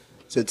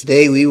So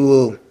today we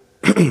will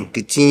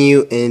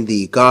continue in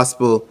the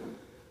Gospel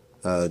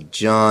of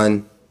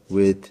John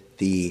with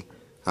the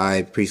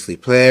high priestly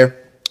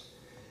prayer.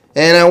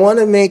 And I want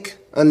to make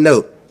a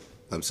note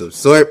of some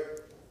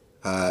sort.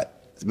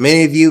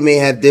 Many of you may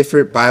have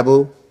different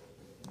Bible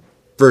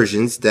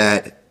versions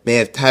that may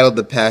have titled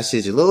the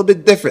passage a little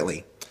bit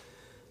differently.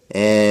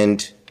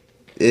 And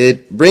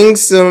it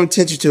brings some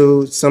attention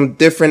to some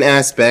different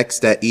aspects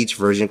that each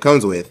version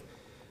comes with.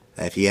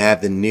 If you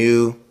have the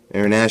New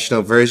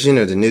International Version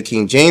or the New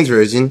King James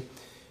Version,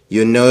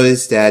 you'll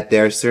notice that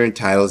there are certain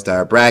titles that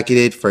are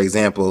bracketed. For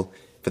example,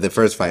 for the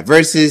first 5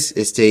 verses,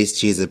 it states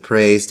Jesus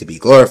prays to be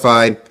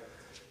glorified.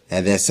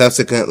 And then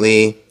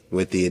subsequently,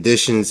 with the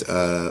additions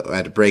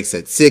at the breaks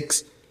at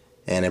 6,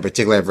 and in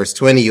particular at verse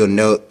 20, you'll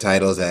note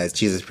titles as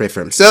Jesus prayed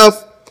for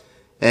himself,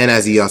 and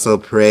as he also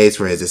prays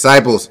for his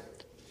disciples.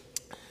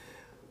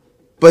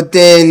 But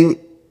then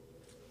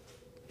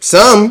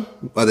some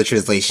other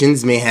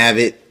translations may have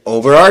it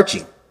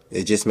overarching.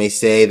 It just may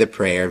say the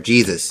prayer of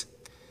Jesus.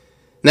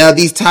 Now,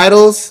 these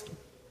titles,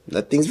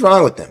 nothing's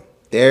wrong with them.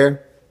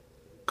 They're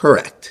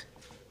correct.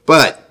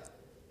 But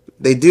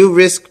they do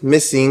risk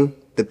missing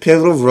the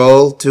pivotal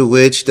role to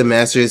which the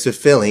Master is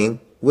fulfilling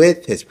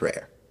with his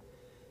prayer,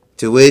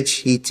 to which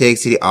he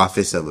takes the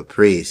office of a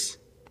priest.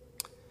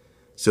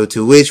 So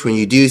to which, when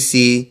you do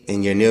see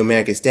in your New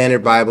American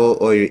Standard Bible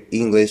or your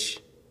English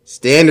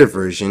Standard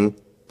Version,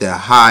 the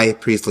high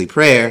priestly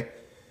prayer,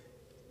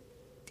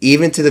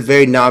 even to the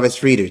very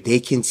novice reader, they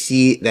can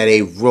see that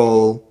a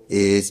role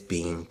is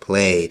being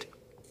played.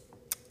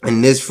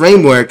 And this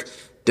framework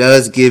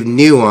does give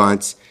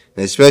nuance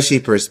and especially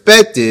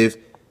perspective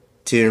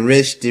to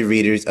enrich the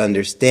reader's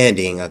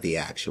understanding of the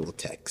actual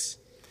text.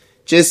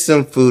 Just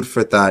some food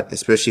for thought,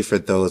 especially for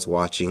those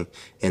watching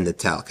in the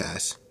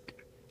telecast.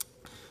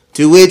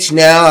 To which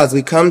now, as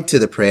we come to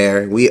the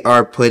prayer, we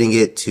are putting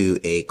it to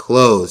a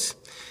close.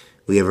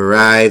 We have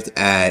arrived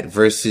at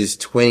verses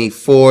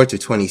 24 to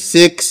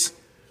 26,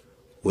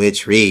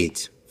 which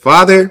reads,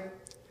 Father,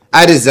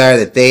 I desire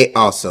that they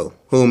also,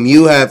 whom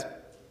you have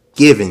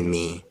given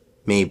me,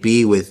 may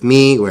be with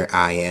me where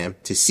I am,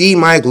 to see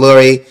my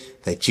glory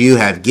that you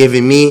have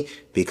given me,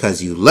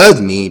 because you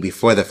loved me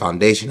before the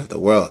foundation of the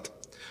world.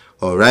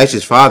 O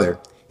righteous Father,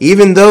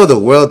 even though the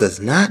world does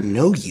not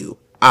know you,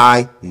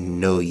 I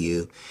know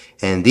you,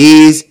 and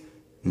these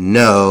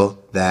know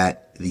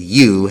that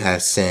you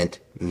have sent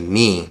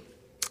me.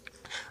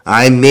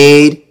 I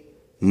made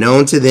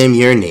known to them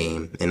your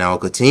name, and I will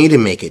continue to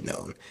make it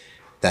known,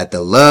 that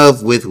the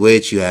love with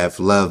which you have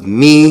loved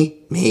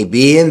me may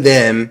be in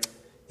them,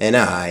 and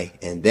I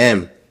in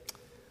them.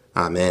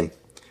 Amen.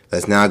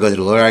 Let's now go to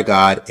the Lord our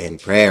God in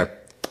prayer.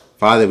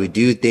 Father, we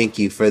do thank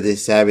you for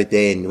this Sabbath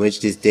day in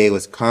which this day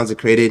was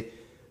consecrated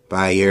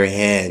by your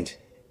hand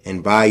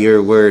and by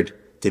your word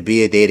to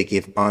be a day to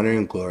give honor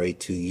and glory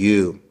to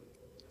you.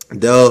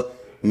 Though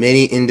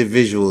many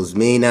individuals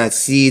may not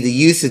see the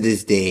use of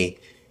this day,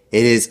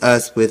 it is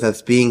us with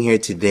us being here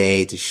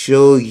today to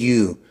show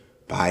you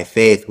by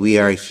faith we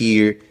are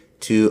here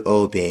to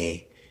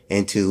obey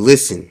and to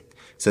listen.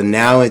 So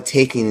now in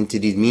taking into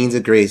these means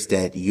of grace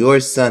that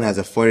your Son has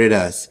afforded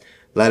us,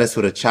 let us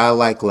with a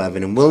childlike love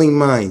and a willing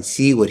mind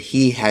see what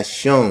he has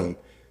shown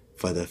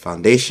for the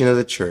foundation of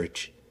the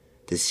church,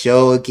 to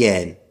show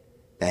again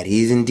that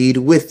he's indeed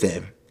with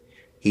them.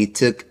 He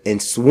took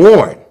and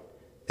sworn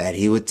that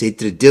he would take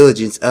the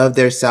diligence of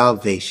their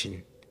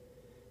salvation.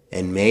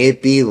 And may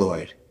it be,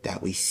 Lord,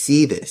 that we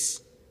see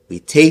this, we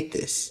take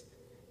this,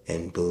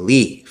 and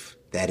believe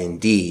that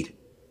indeed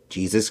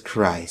Jesus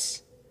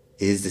Christ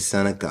is the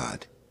Son of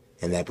God,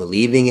 and that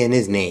believing in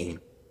his name,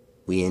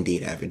 we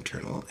indeed have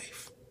eternal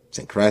life. It's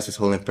in Christ's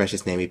holy and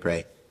precious name we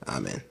pray.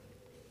 Amen.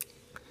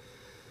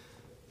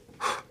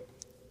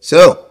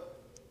 So,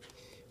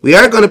 we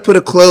are going to put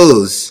a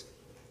close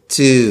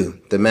to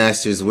the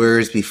Master's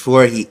words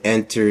before he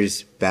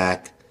enters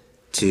back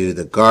to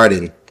the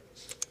garden.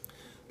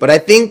 But I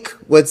think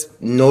what's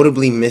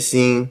notably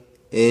missing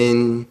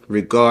in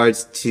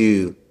regards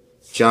to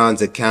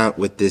John's account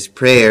with this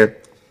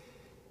prayer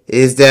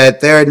is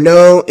that there are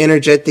no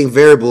interjecting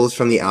variables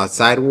from the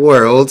outside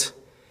world,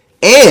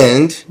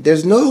 and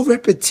there's no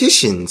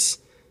repetitions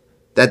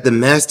that the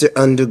Master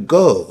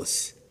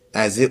undergoes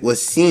as it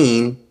was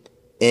seen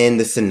in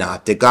the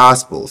Synoptic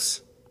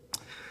Gospels.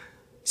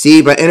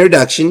 See, by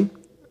introduction,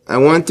 I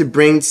want to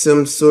bring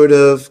some sort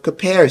of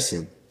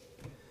comparison.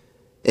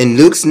 In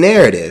Luke's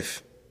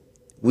narrative,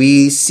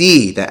 we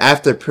see that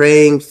after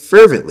praying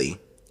fervently,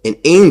 an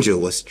angel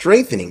was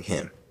strengthening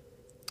him,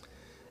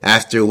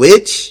 after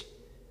which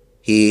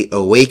he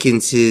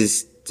awakens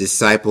his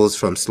disciples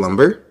from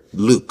slumber,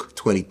 Luke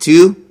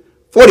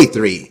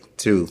 22:43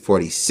 through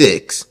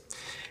 46.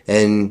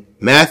 And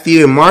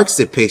Matthew and Mark's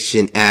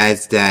depiction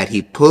adds that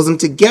he pulls them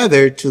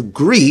together to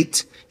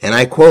greet, and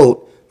I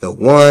quote, the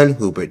one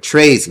who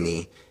betrays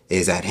me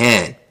is at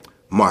hand.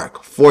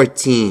 Mark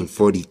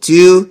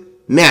 14:42,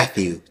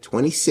 Matthew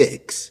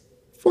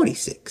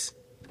 26:46.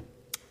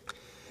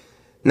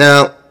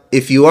 Now,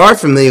 if you are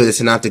familiar with the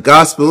Synoptic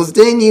Gospels,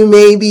 then you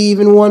may be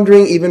even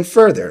wondering even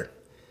further.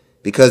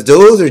 because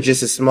those are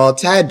just a small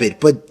tad bit.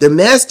 But the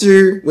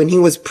master, when he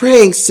was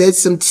praying, said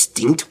some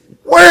distinct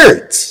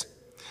words.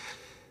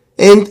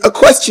 And a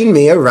question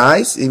may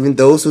arise, even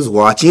those who's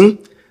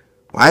watching,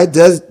 why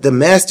does the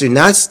master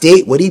not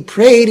state what he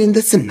prayed in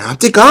the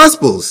Synoptic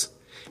Gospels?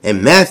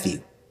 In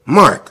Matthew,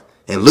 Mark,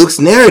 and Luke's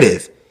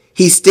narrative,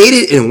 he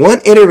stated in one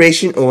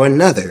iteration or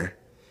another.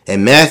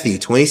 In Matthew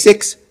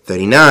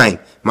 26:39,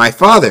 my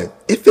Father,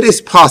 if it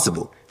is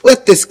possible,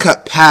 let this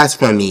cup pass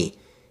from me,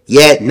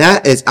 yet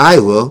not as I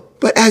will,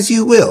 but as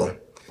you will.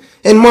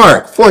 In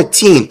Mark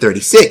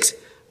 14:36,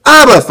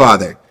 Abba,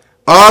 Father,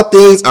 all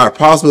things are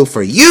possible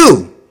for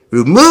you.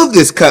 Remove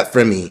this cup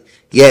from me,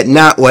 yet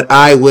not what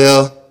I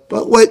will,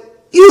 but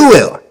what you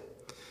will.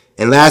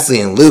 And lastly,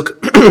 in Luke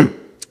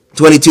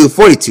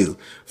 22:42,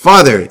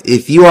 Father,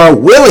 if you are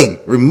willing,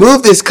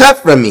 remove this cup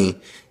from me,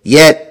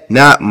 yet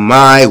not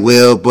my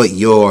will, but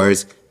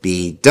yours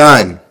be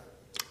done.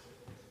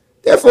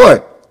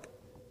 Therefore,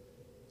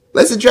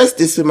 let's address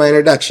this with my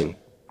introduction.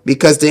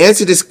 Because to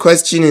answer this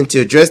question and to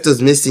address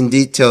those missing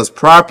details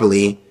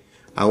properly,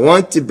 I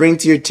want to bring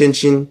to your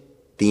attention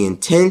the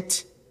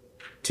intent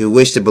to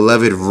which the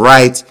beloved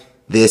writes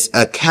this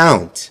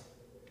account.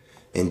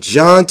 In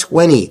John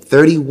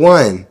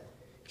 20:31,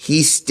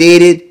 he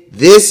stated,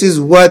 this is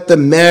what the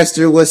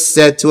master was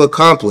set to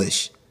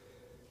accomplish.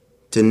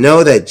 To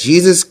know that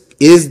Jesus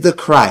is the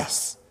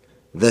Christ,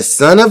 the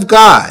Son of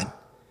God,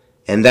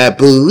 and that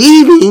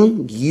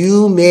believing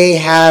you may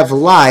have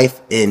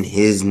life in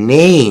his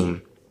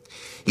name.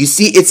 You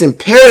see, it's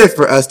imperative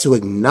for us to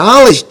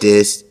acknowledge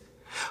this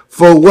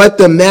for what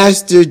the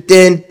master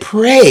then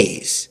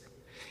prays.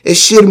 It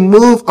should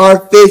move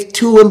our faith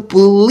to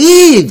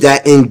believe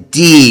that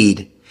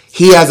indeed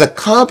he has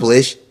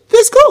accomplished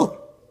this goal.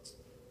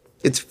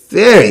 It's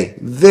very,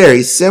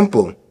 very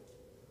simple.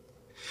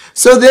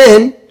 So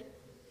then,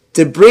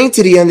 to bring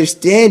to the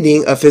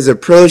understanding of his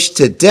approach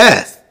to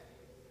death,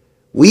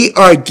 we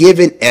are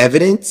given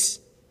evidence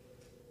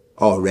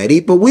already,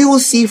 but we will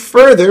see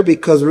further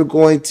because we're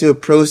going to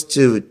approach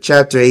to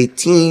chapter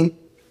 18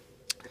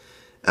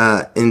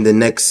 in the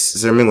next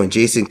sermon when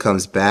Jason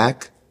comes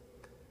back,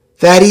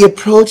 that he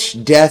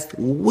approached death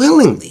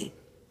willingly.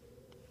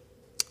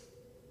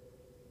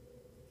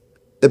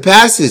 The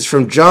passage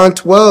from John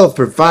 12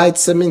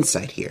 provides some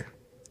insight here.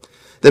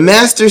 The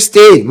master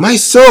stated, my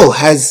soul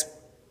has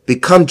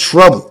become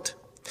troubled.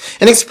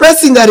 And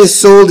expressing that his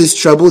soul is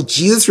troubled,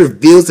 Jesus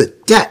reveals the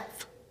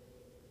depth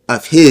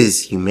of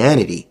his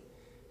humanity,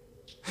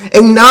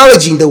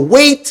 acknowledging the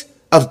weight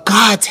of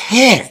God's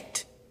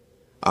hand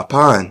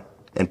upon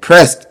and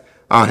pressed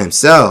on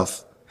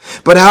himself.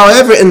 But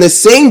however, in the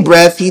same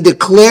breath, he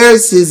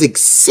declares his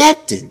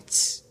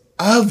acceptance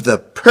of the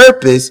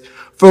purpose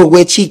for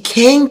which he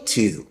came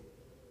to.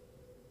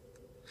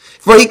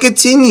 For he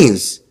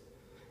continues,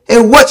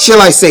 and what shall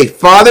I say?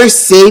 Father,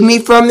 save me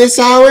from this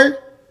hour?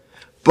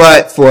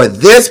 But for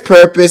this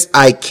purpose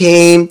I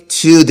came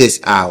to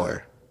this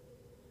hour.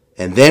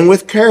 And then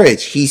with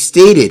courage he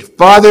stated,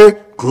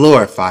 Father,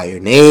 glorify your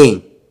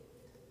name.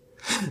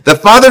 The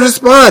Father's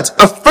response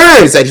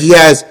affirms that he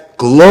has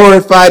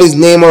glorified his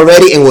name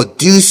already and will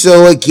do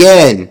so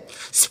again,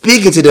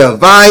 speaking to the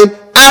divine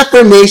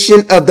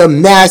affirmation of the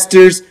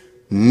Master's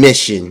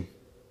mission.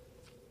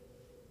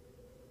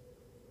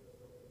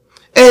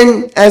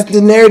 And as the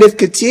narrative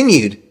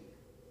continued,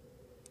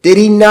 did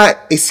he not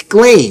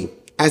exclaim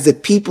as the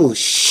people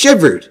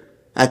shivered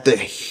at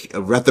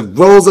the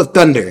rolls of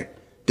thunder,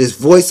 this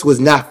voice was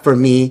not for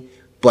me,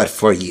 but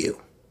for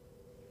you.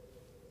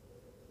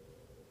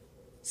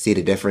 See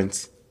the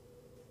difference?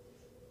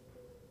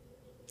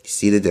 You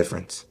see the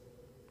difference?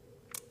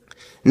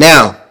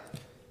 Now,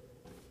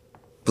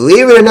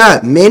 believe it or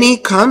not, many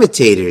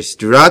commentators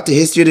throughout the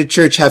history of the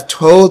church have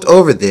told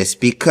over this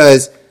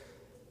because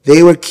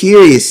they were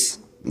curious,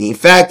 in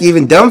fact,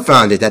 even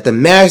dumbfounded that the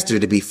Master,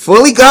 to be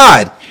fully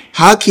God,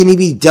 how can he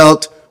be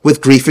dealt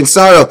with grief and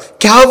sorrow?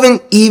 Calvin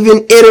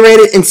even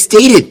iterated and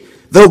stated,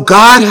 though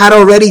God had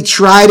already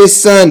tried his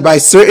Son by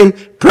certain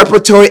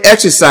preparatory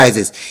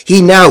exercises,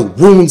 he now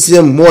wounds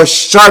him more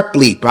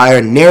sharply by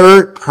a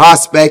nearer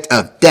prospect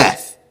of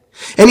death.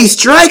 And he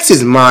strikes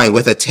his mind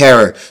with a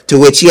terror to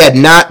which he had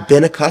not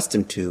been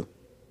accustomed to.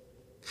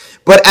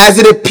 But as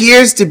it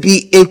appears to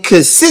be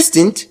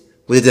inconsistent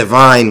with the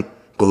divine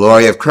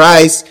glory of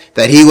Christ,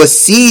 that he was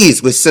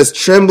seized with such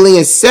trembling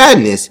and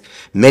sadness,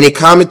 many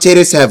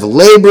commentators have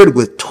labored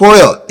with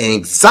toil and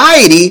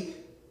anxiety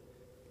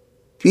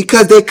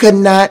because they could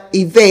not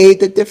evade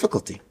the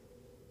difficulty.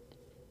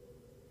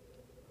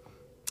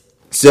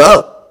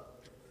 So,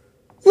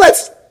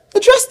 let's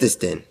address this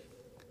then.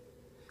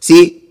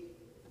 See,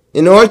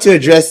 in order to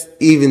address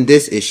even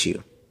this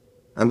issue,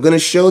 I'm going to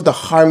show the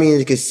harmony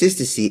and the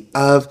consistency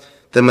of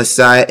the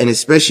Messiah, and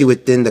especially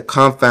within the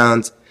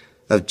confounds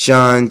of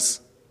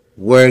John's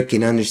work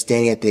and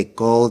understanding at the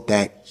goal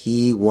that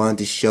he wanted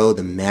to show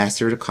the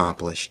Master had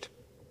accomplished.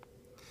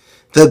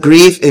 The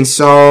grief and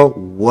sorrow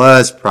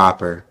was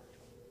proper.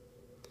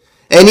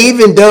 And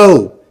even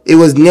though it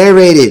was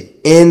narrated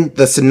in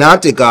the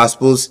Synoptic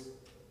Gospels,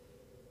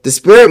 The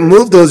Spirit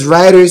moved those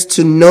writers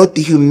to note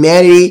the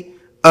humanity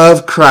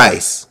of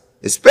Christ,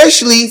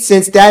 especially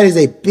since that is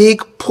a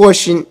big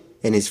portion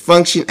in his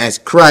function as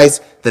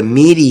Christ, the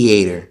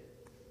mediator.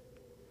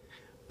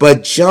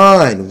 But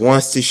John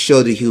wants to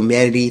show the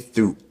humanity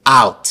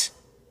throughout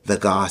the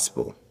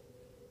gospel.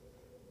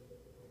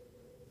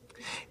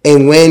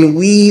 And when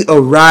we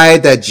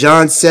arrived at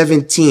John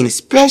 17,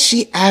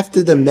 especially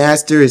after the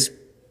Master is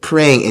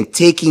praying and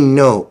taking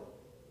note,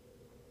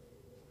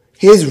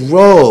 his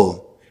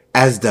role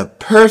as the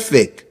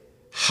perfect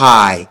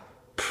high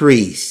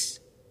priest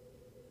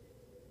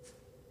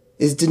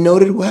is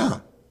denoted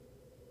well.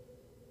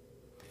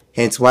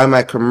 Hence why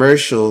my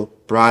commercial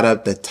brought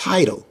up the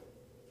title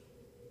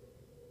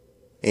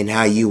and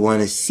how you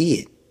want to see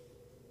it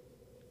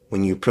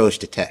when you approach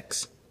the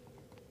text.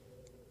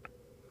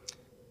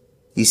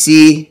 You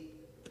see,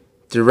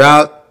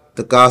 throughout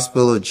the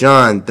Gospel of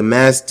John, the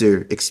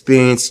Master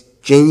experienced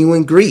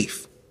genuine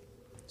grief,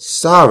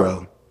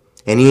 sorrow,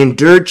 and he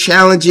endured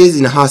challenges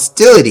and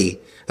hostility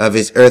of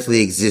his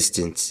earthly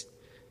existence,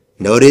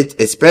 noted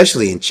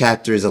especially in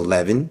chapters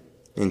 11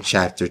 and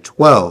chapter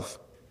 12.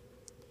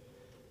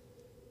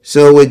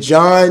 So with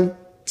John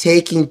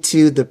taking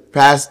to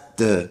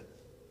the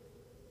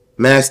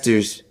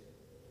Master's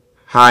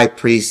high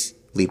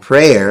priestly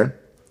prayer,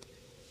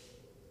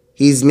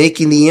 he's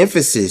making the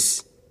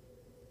emphasis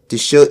to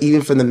show,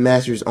 even from the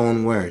Master's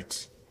own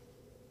words,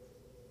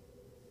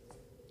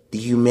 the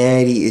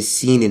humanity is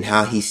seen in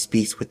how he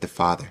speaks with the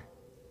Father.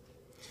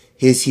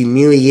 His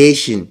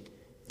humiliation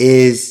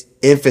is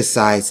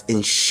emphasized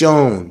and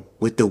shown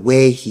with the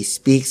way he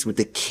speaks, with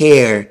the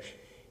care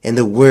and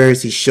the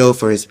words he showed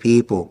for his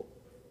people.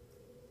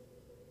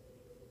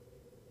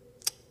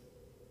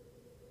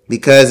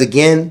 Because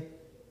again,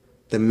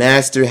 the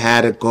Master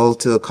had a goal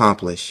to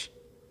accomplish,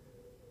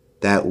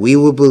 that we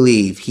will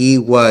believe he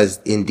was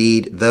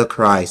indeed the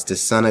Christ, the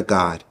Son of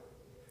God.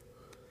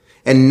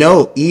 And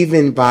note,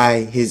 even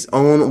by his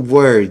own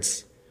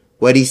words,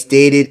 what he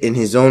stated in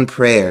his own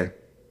prayer.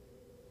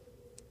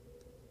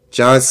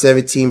 John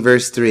 17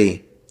 verse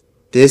 3,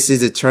 "This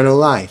is eternal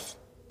life,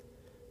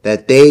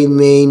 that they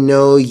may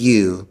know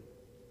you,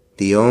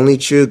 the only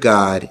true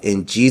God,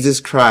 and Jesus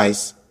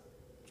Christ,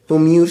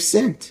 whom you have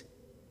sent."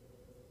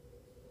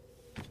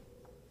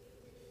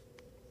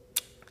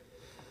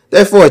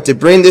 Therefore, to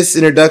bring this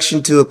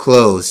introduction to a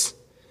close,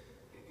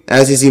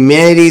 as his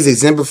humanity is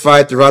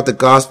exemplified throughout the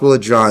Gospel of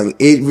John,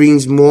 it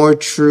rings more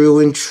true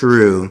and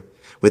true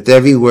with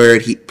every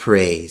word he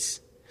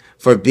prays.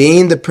 For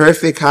being the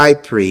perfect high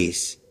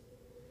priest,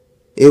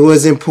 it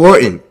was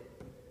important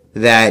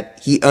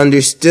that he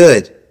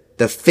understood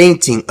the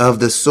fainting of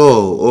the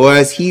soul, or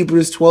as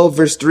Hebrews 12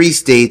 verse 3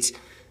 states,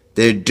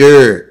 the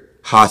endured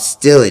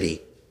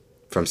hostility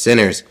from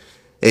sinners.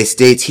 It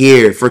states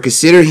here, "For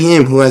consider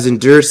him who has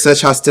endured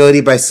such hostility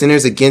by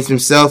sinners against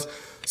himself,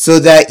 so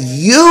that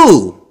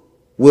you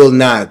will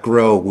not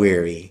grow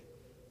weary."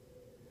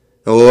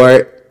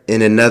 Or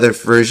in another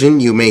version,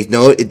 you may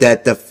note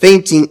that the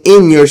fainting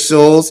in your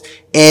souls,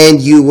 and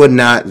you will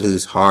not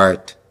lose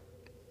heart.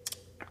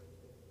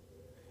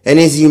 And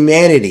his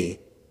humanity,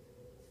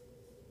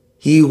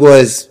 he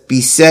was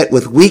beset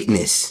with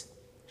weakness,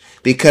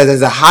 because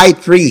as a high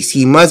priest,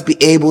 he must be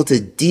able to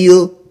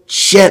deal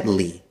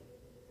gently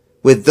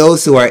with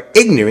those who are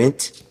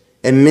ignorant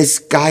and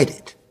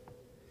misguided.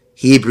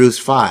 Hebrews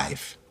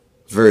 5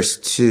 verse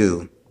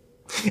 2.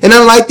 And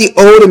unlike the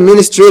old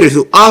administrators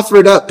who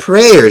offered up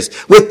prayers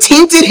with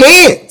tainted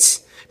hands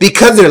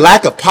because of their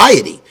lack of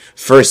piety,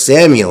 1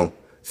 Samuel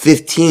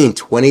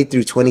 15:20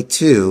 through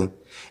 22,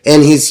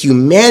 and his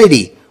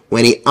humanity,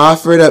 when he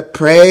offered up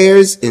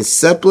prayers and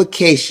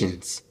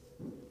supplications,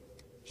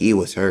 he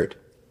was heard.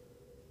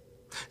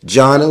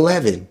 John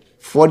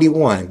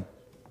 11:41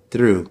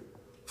 through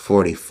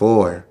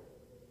 44.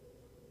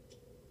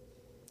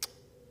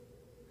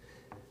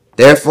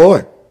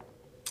 Therefore,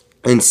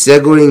 in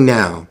segueing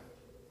now,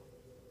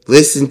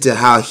 listen to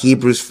how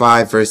Hebrews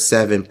 5 verse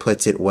 7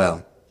 puts it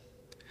well.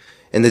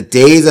 "In the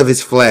days of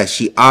his flesh,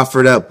 he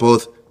offered up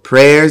both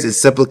prayers and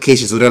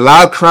supplications with a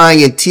loud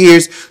crying and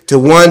tears to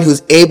one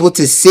who's able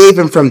to save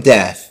him from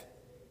death.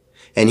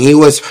 And he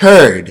was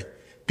heard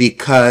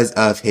because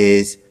of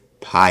his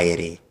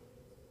piety."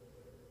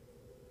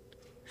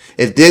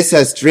 If this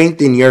has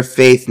strengthened your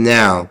faith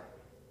now,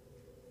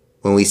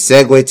 when we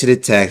segue to the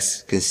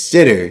text,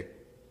 consider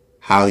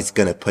how he's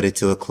going to put it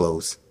to a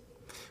close.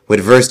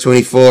 With verse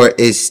 24,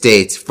 it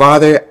states,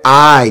 "Father,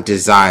 I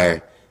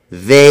desire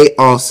they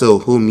also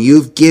whom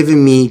you've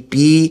given me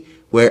be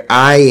where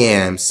I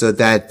am, so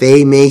that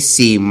they may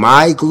see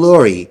my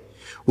glory,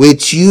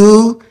 which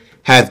you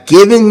have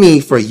given me,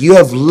 for you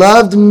have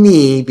loved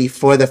me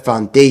before the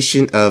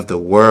foundation of the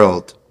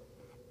world."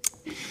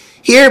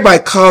 Here, by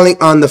calling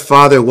on the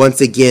Father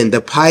once again, the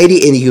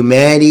piety and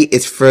humanity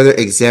is further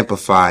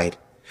exemplified.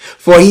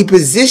 For he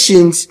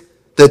positions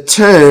the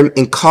term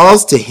and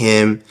calls to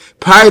him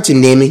prior to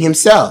naming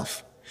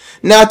himself.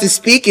 Now, to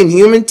speak in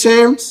human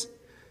terms,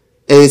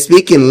 and to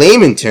speak in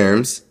layman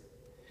terms,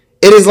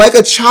 it is like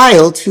a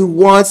child who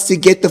wants to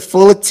get the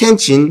full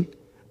attention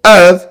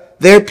of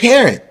their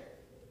parent.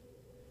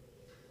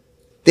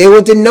 They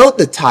will denote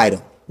the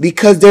title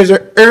because there's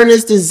an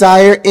earnest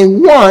desire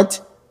and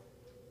want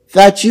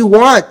that you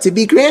want to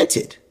be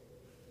granted.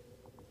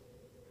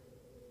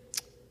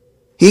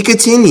 He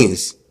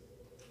continues,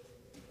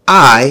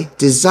 I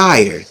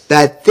desire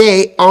that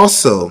they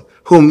also,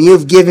 whom you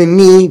have given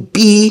me,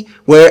 be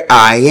where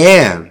I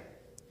am.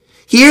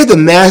 Here the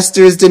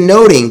master is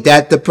denoting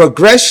that the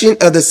progression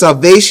of the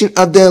salvation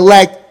of the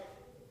elect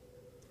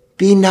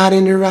be not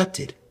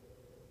interrupted.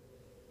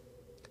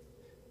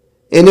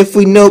 And if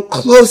we note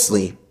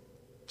closely,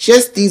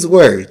 just these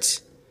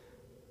words,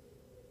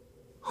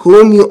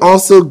 whom you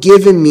also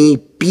given me,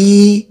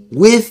 be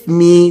with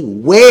me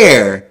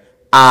where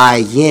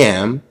I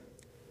am,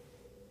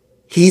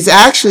 he's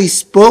actually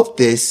spoke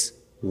this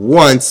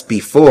once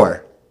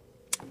before.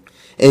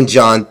 In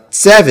John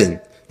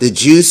 7, the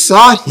Jews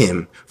sought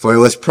him, for it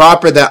was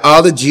proper that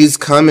all the Jews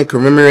come and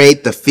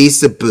commemorate the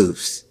Feast of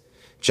Booths.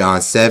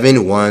 John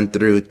 7, 1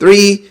 through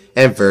 3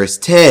 and verse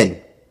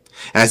 10.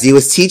 As he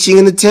was teaching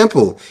in the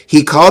temple,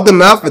 he called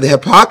them out for the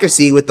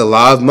hypocrisy with the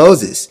law of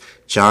Moses.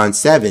 John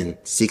 7,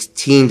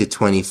 16 to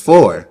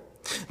 24.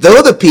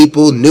 Though the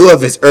people knew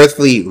of his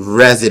earthly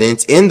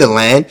residence in the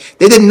land,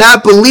 they did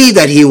not believe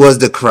that he was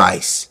the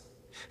Christ.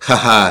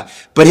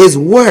 But his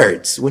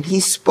words, when he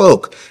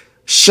spoke,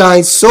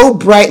 shined so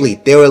brightly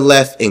they were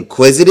left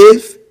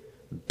inquisitive,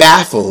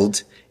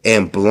 baffled,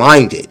 and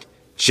blinded.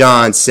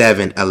 John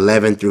 7,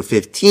 11 through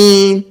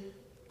 15,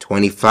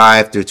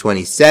 25 through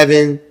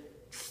 27,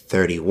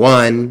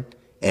 31,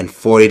 and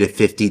 40 to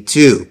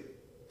 52.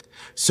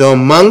 So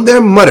among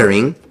their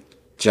muttering,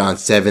 John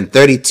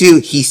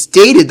 7:32, he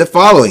stated the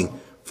following,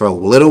 for a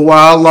little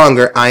while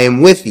longer I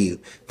am with you.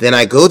 Then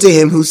I go to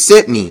him who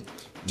sent me.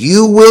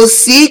 You will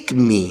seek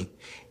me,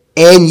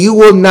 and you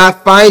will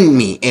not find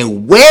me.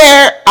 And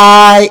where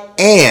I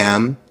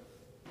am,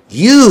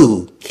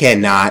 you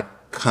cannot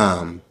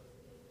come.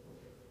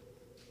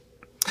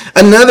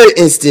 Another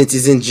instance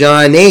is in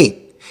John 8.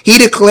 He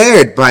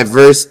declared by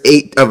verse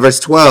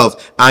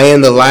 12, I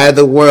am the light of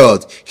the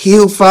world. He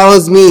who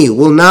follows me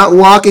will not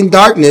walk in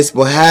darkness,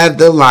 but have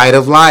the light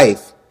of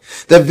life.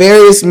 The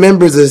various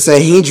members of the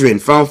Sanhedrin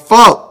found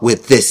fault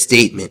with this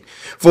statement.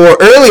 For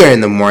earlier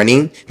in the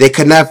morning, they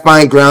could not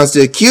find grounds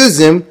to accuse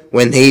him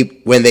when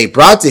they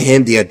brought to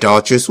him the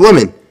adulterous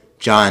woman.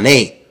 John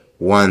 8,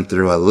 1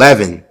 through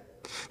 11.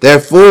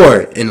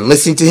 Therefore, in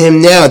listening to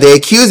him now, they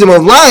accuse him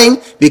of lying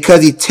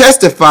because he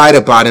testified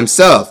about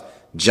himself.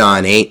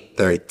 John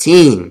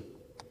 8:13.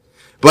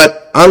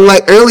 But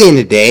unlike early in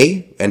the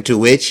day, and to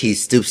which he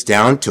stoops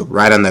down to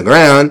write on the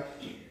ground,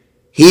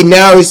 he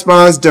now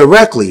responds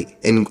directly.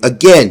 And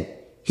again,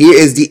 here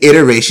is the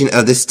iteration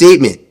of the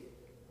statement.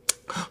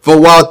 For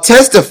while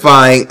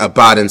testifying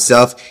about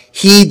himself,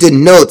 he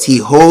denotes he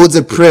holds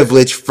a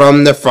privilege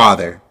from the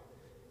Father.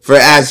 For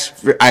as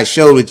I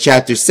showed with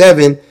chapter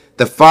 7,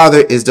 the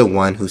Father is the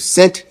one who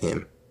sent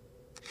him.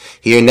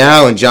 Here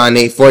now in John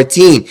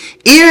 8:14,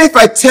 even if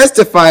I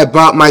testify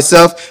about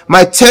myself,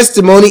 my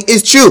testimony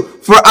is true,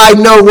 for I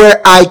know where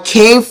I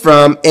came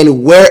from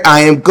and where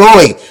I am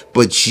going,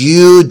 but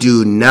you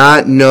do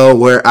not know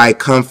where I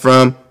come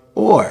from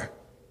or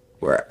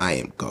where I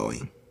am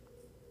going.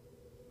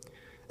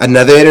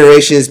 Another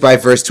iteration is by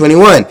verse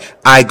 21.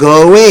 I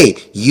go away.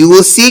 You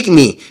will seek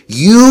me.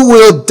 You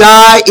will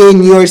die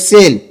in your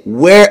sin.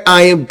 Where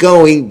I am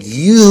going,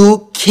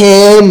 you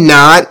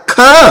cannot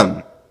come.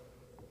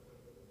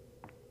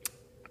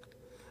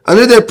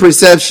 Under their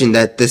perception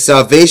that the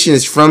salvation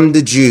is from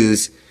the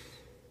Jews,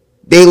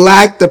 they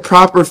lacked the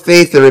proper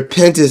faith or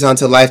repentance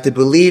unto life to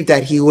believe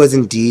that he was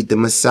indeed the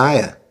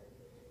Messiah.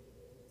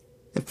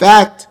 In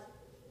fact,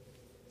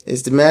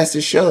 as the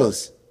Master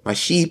shows, my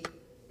sheep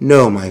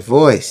know my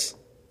voice.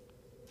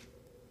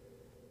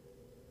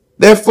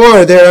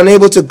 Therefore, they're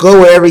unable to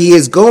go wherever he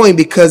is going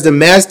because the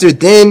Master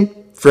then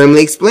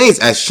firmly explains,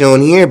 as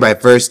shown here by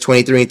verse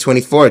 23 and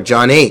 24,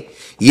 John 8.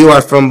 You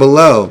are from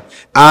below.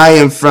 I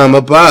am from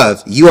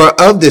above. You are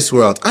of this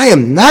world. I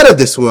am not of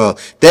this world.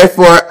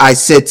 Therefore, I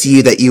said to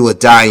you that you will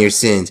die in your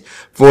sins.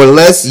 For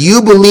unless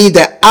you believe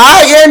that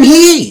I am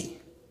he,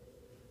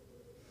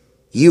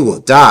 you will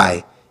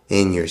die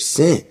in your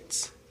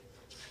sins.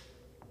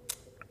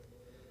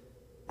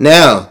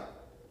 Now,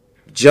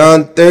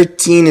 John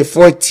 13 and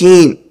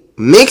 14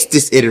 makes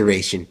this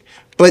iteration.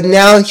 But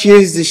now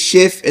here's the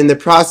shift in the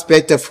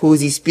prospect of who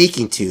is he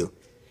speaking to.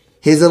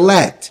 His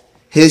elect,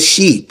 his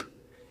sheep.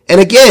 And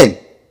again,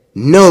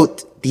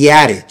 note the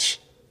adage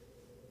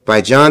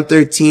by John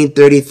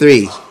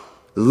 13:33.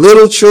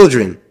 Little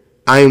children,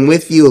 I am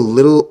with you a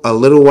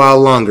little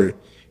while longer.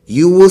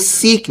 You will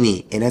seek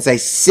me. And as I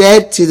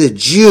said to the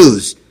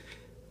Jews,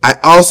 I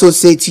also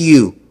say to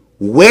you,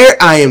 where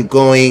I am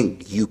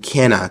going, you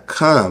cannot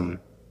come.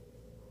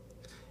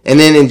 And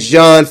then in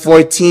John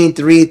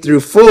 14:3 through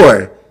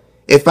 4,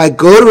 if I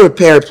go to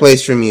prepare a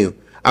place from you,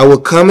 I will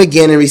come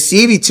again and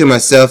receive you to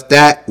myself,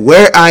 that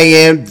where I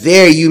am,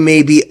 there you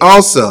may be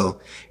also,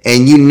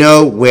 and you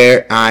know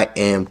where I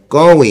am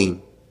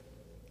going.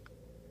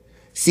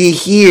 See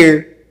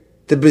here,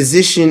 the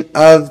position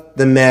of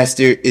the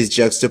master is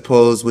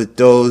juxtaposed with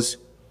those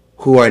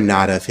who are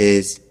not of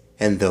his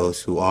and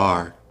those who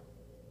are.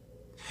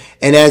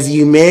 And as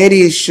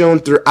humanity is shown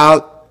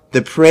throughout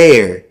the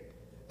prayer,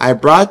 I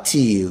brought to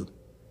you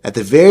at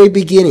the very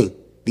beginning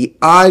the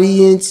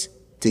audience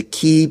to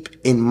keep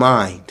in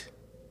mind.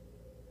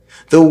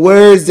 The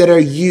words that are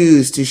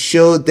used to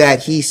show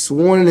that he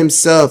sworn in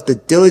himself the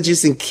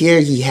diligence and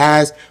care he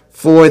has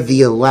for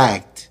the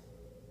elect.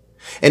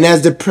 And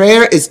as the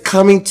prayer is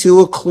coming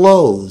to a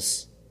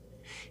close,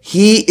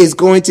 he is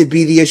going to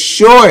be the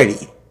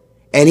assurity,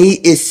 and he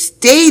is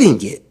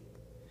stating it,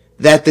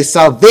 that the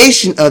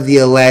salvation of the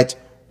elect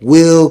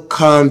will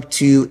come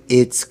to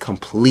its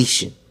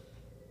completion.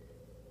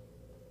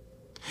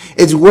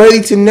 It's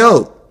worthy to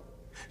note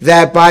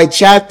that by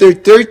chapter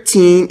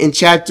 13 and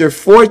chapter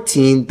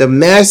 14, the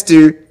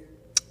master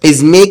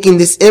is making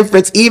this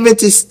inference even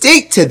to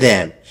state to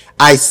them,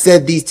 I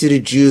said these to the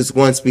Jews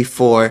once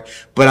before,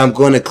 but I'm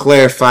going to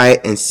clarify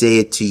it and say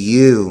it to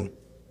you.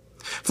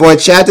 For in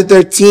chapter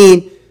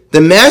 13,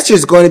 the master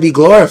is going to be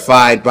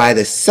glorified by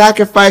the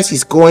sacrifice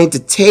he's going to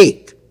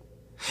take.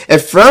 And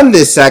from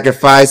this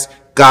sacrifice,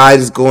 God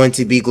is going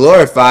to be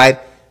glorified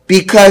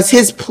because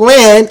his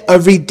plan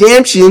of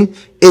redemption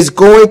is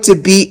going to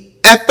be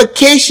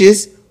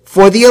efficacious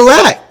for the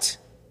elect.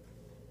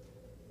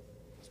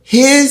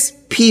 His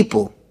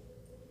people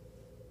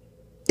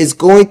is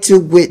going to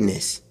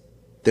witness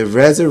the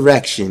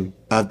resurrection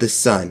of the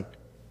Son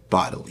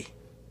bodily.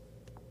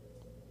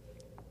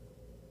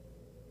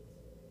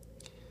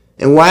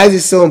 And why is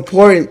it so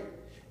important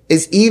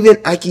is even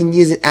I can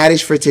use an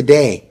adage for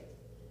today.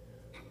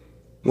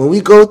 When we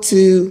go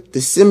to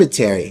the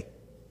cemetery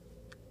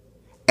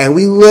and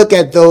we look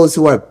at those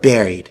who are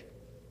buried,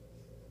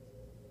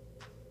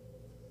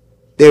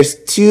 there's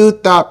two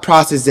thought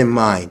processes in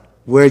mind.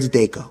 Where did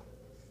they go?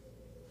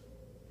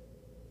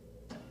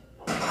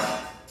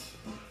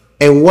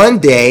 And one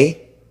day,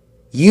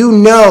 you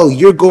know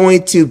you're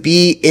going to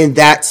be in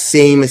that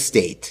same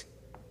estate.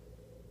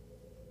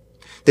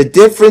 The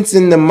difference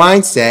in the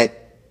mindset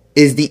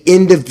is the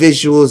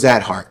individuals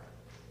at heart.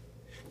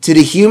 To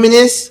the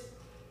humanists,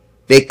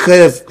 they could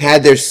have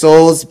had their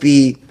souls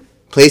be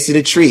placed in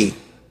a tree,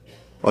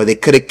 or they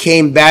could have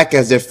came back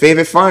as their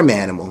favorite farm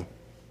animal.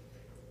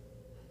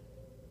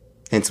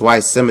 Hence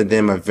why some of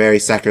them are very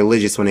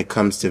sacrilegious when it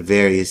comes to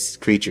various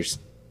creatures.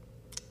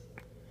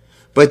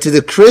 But to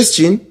the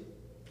Christian,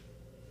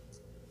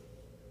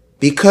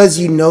 because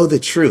you know the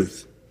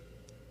truth,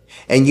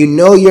 and you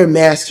know your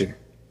master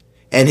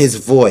and his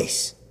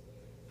voice,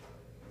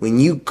 when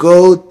you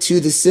go to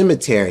the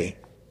cemetery,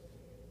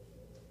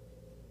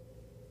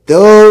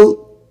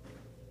 though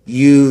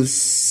you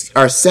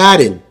are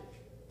saddened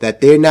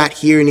that they're not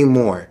here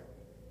anymore,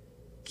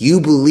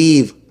 you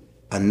believe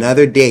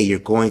another day you're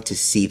going to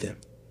see them.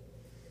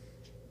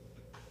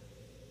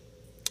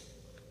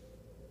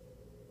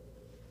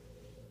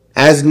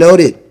 As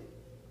noted,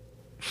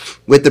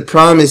 with the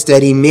promise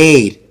that he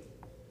made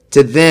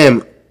to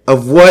them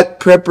of what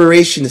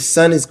preparation the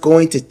Son is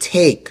going to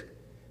take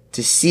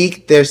to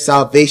seek their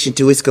salvation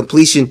to its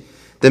completion,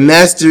 the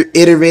Master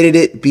iterated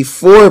it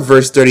before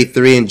verse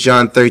 33 in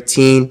John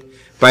 13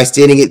 by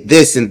stating it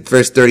this in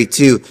verse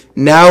 32.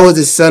 Now is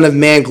the Son of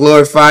Man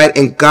glorified,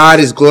 and God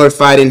is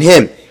glorified in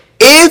him.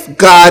 If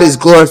God is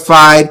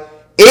glorified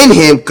in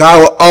him, God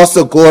will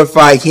also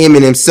glorify him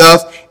in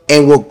himself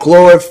and will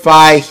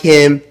glorify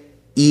him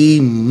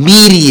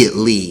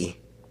immediately.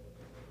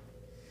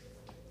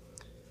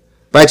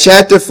 By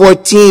chapter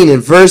 14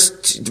 and verse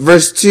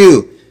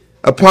 2,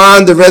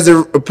 upon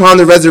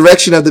the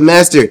resurrection of the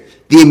Master,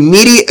 the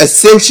immediate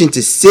ascension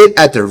to sit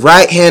at the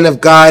right hand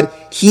of God,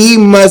 he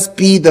must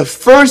be the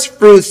first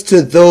fruits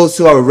to those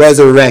who are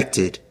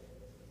resurrected.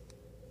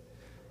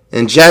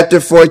 In chapter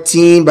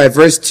 14, by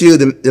verse 2,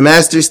 the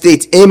Master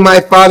states, in my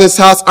Father's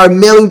house are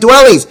many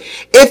dwellings.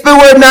 If it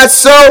were not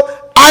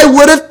so, I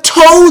would have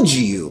told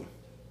you.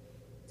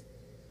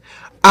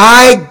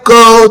 I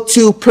go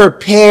to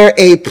prepare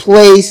a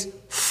place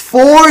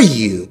for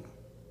you.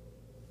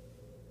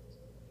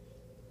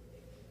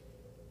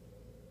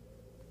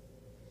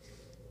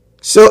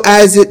 So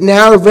as it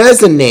now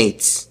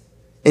resonates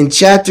in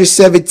chapter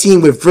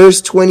 17 with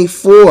verse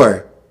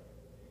 24,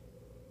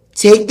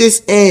 take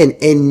this in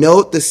and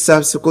note the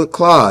subsequent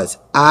clause.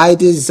 I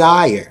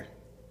desire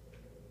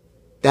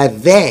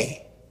that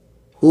they,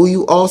 who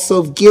you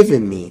also have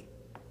given me,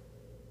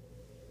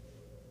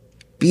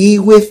 be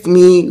with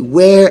me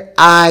where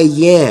I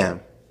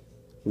am.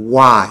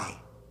 Why?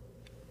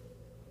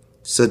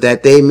 So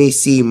that they may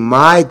see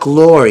my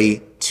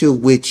glory to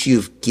which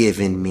you've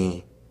given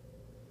me.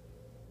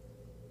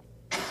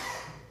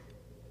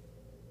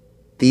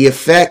 The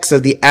effects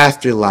of the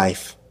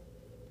afterlife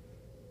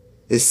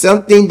is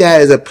something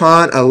that is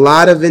upon a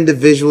lot of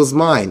individuals'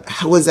 mind.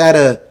 I was at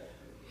a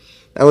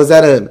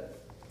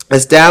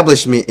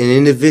establishment, an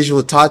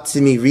individual talked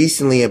to me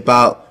recently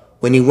about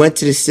when he went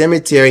to the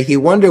cemetery, he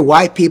wondered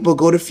why people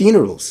go to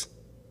funerals.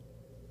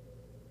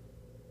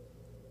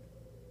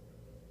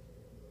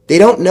 They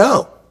don't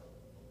know.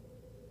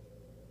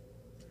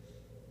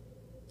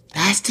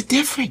 That's the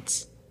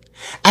difference.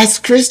 As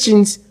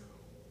Christians,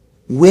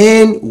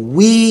 when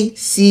we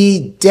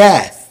see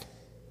death,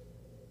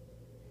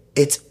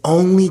 it's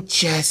only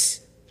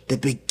just the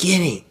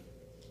beginning.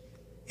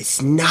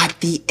 It's not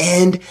the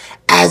end,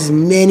 as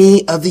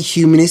many of the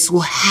humanists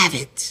will have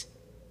it.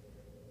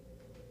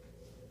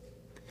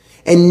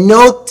 And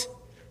note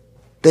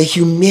the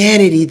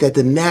humanity that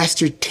the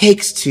Master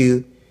takes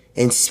to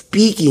in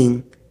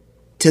speaking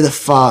to the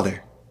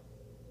Father,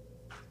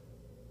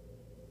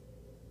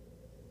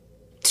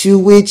 to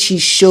which he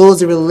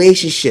shows a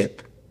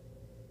relationship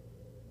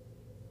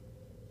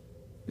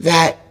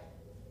that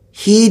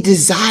he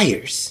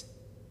desires,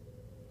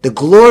 the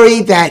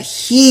glory that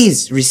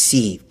he's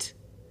received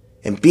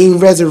and being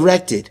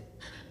resurrected.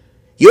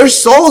 Your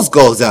souls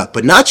goes up,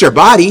 but not your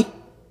body.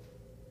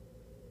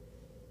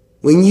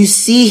 When you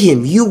see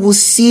him, you will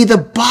see the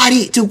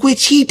body to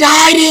which he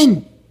died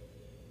in.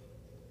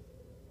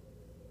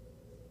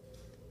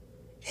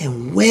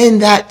 And when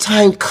that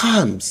time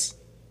comes,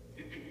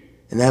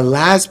 and that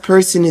last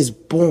person is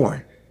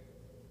born,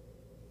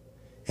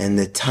 and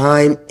the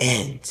time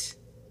ends,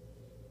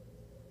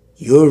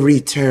 you'll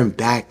return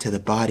back to the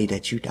body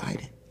that you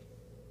died in.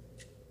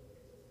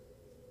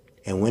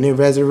 And when it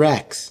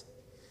resurrects,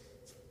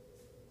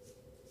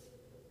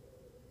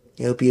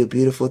 it'll be a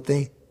beautiful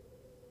thing.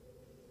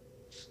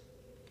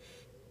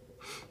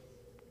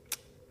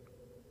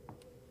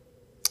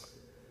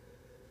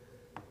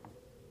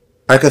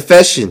 Our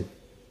confession,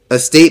 a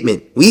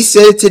statement. We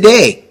said it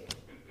today.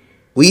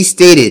 We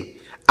stated,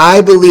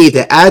 I believe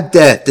that at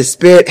death, the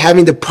spirit,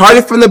 having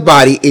departed from the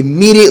body,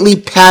 immediately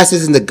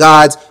passes into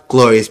God's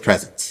glorious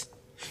presence.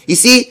 You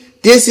see,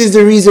 this is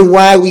the reason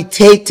why we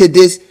take to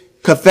this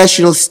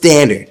confessional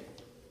standard.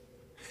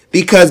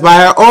 Because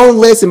by our own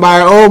lips and by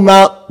our own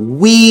mouth,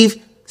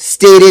 we've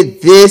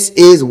stated, this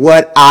is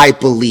what I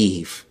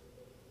believe.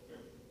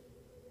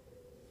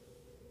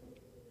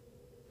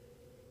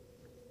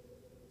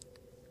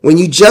 When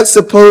you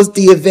juxtapose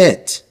the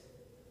event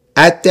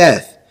at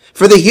death,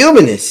 for the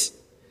humanist,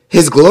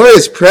 his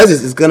glorious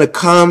presence is going to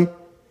come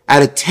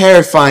at a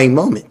terrifying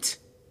moment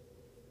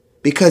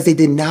because they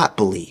did not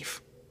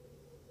believe.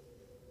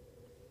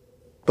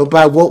 But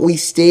by what we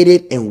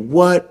stated and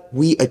what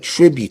we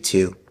attribute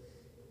to,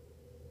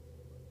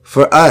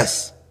 for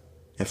us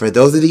and for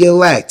those of the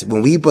elect,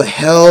 when we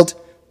beheld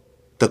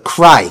the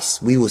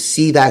Christ, we will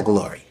see that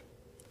glory,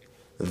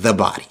 the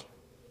body.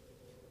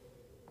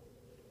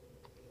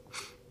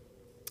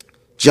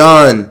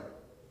 John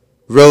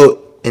wrote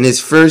in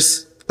his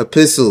first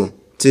epistle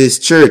to his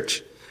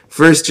church,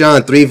 1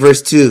 John 3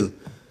 verse 2,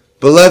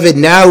 Beloved,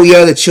 now we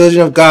are the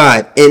children of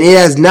God, and it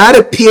has not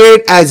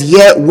appeared as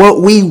yet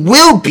what we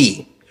will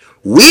be.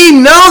 We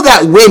know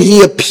that when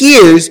he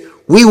appears,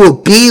 we will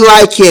be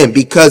like him,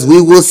 because we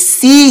will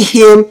see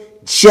him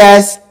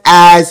just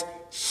as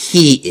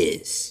he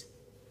is.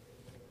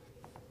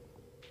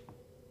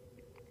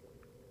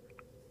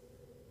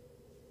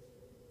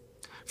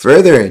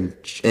 Further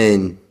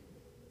in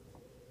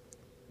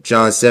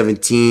John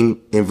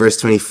 17 in verse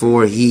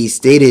 24, he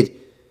stated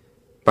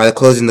by the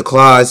closing the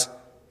clause,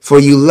 For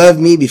you loved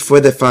me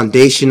before the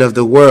foundation of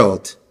the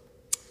world.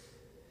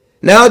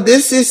 Now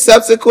this is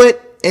subsequent,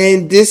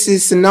 and this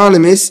is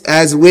synonymous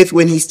as with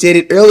when he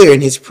stated earlier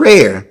in his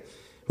prayer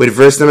with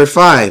verse number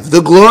 5,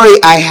 The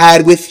glory I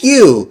had with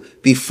you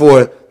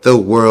before the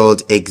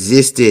world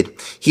existed.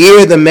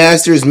 Here the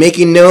Master is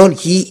making known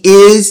he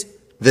is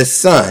the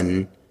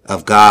Son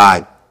of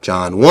God.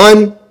 John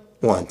 1,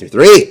 1 through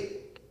 3.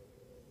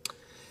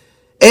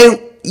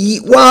 And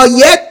while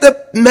yet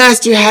the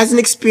Master hasn't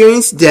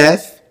experienced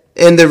death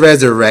and the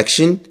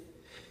resurrection,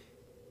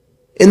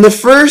 in the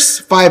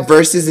first 5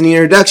 verses in the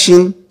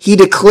introduction, he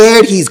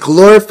declared he's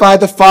glorified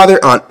the Father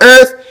on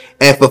earth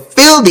and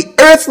fulfilled the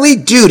earthly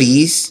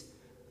duties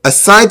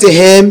assigned to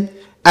him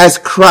as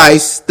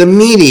Christ the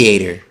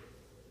mediator.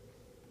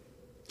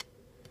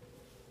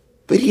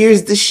 But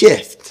here's the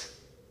shift.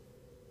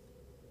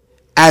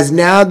 As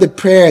now the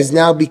prayer has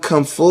now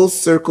become full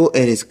circle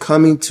and is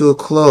coming to a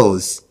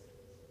close,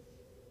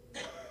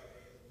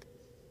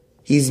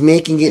 he's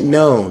making it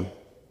known.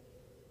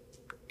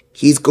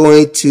 He's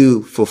going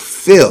to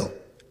fulfill,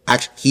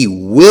 actually, he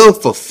will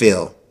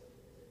fulfill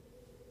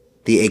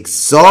the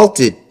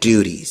exalted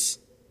duties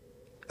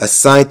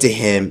assigned to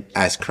him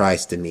as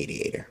Christ the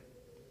mediator.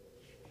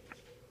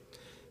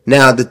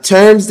 Now, the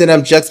terms that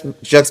I'm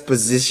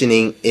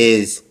juxtapositioning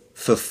is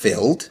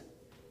fulfilled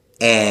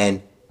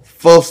and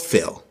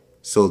fulfill.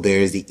 So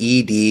there's the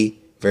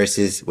ED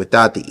versus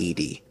without the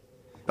ED,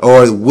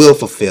 or will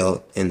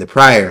fulfill in the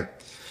prior.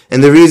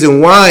 And the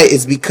reason why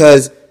is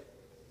because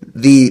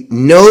the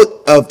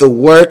note of the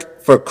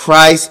work for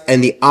Christ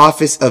and the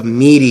office of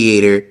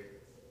mediator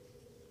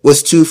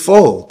was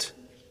twofold.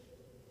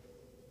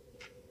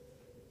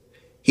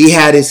 He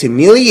had his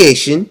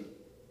humiliation,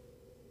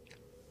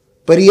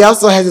 but he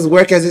also has his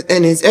work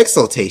and his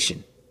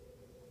exaltation.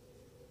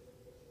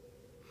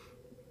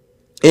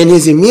 In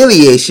his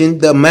humiliation,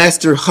 the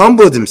Master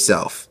humbled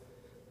himself,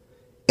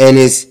 and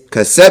his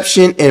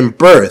conception and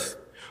birth,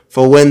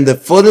 for when the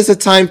fullness of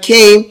time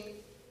came,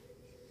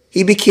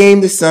 he became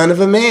the Son of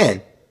a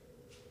Man.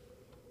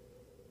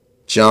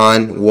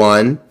 John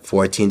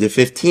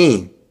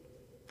 1:14-15.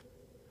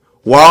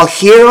 While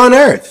here on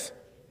earth,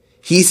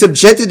 he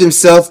subjected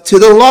himself to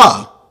the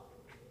law.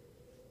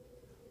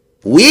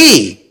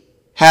 We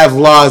have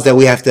laws that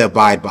we have to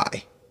abide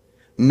by.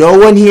 No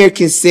one here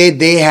can say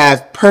they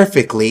have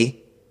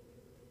perfectly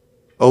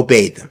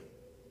obeyed them.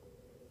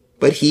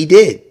 But he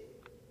did.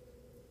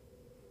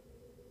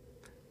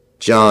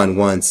 John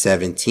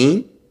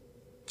 1:17,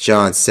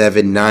 John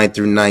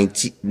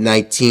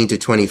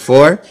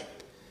 7:9-19-24,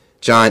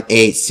 John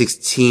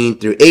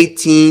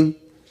 8:16-18,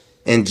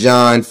 and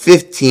John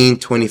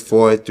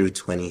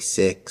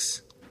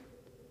 15:24-26.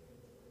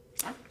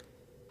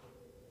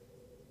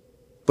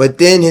 But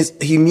then his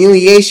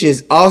humiliation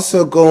is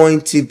also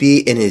going to be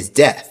in his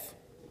death.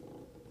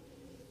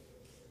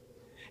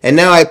 And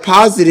now I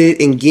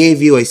posited and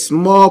gave you a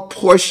small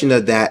portion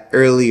of that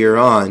earlier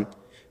on,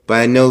 but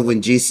I know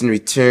when Jason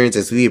returns,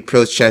 as we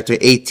approach chapter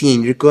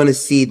 18, you're going to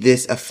see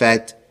this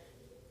effect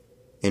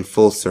in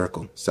full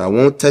circle. So I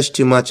won't touch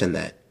too much on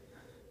that.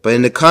 But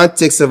in the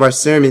context of our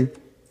sermon,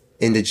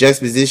 in the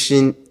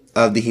juxtaposition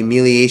of the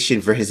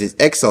humiliation versus his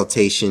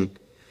exaltation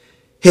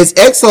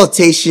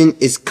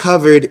is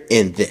covered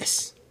in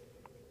this.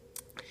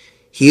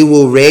 He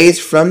will raise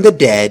from the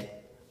dead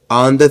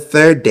on the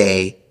third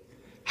day,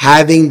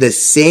 having the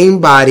same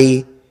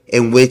body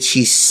in which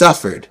he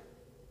suffered.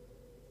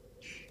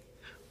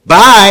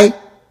 By,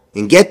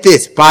 and get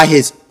this, by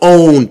his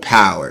own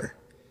power.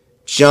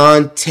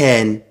 John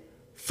 10,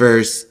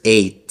 verse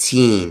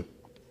 18.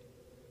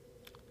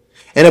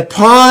 And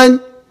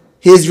upon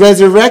his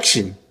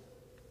resurrection,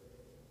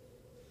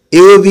 it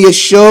will be a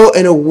show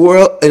and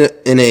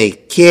a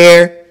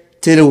care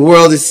to the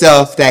world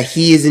itself that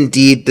he is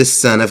indeed the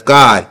Son of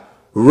God.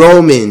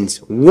 Romans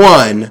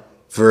 1,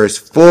 verse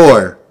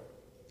 4.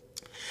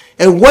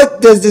 And what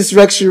does this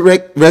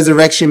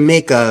resurrection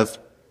make of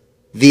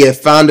the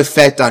found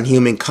effect on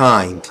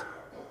humankind?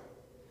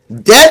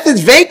 Death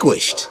is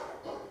vanquished.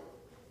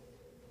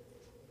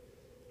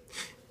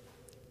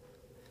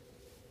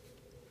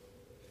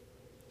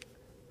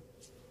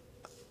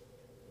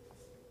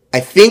 I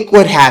think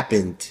what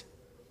happened,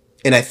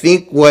 and I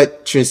think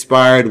what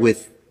transpired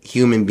with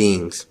human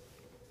beings,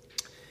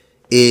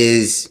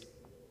 is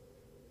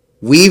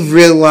we've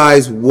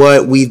realized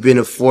what we've been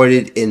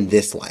afforded in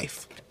this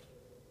life.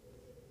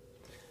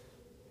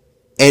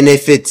 And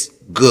if it's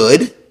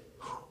good,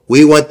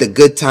 we want the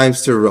good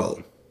times to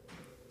roll.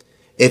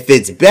 If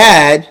it's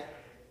bad,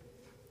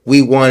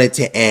 we want it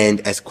to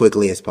end as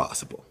quickly as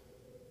possible.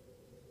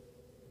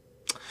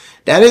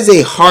 That is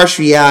a harsh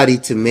reality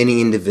to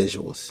many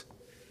individuals.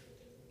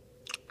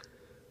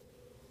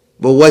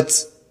 But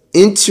what's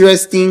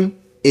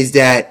interesting is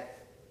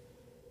that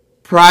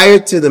prior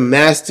to the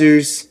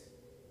Master's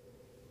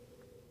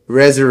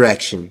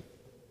resurrection,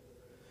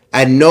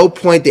 at no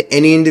point did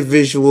any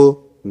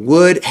individual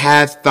would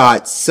have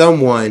thought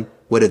someone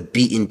would have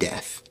beaten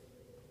death.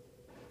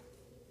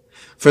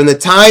 From the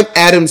time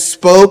Adam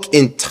spoke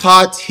and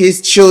taught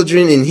his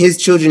children and his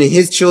children and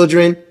his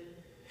children,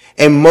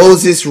 and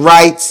Moses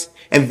writes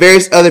and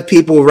various other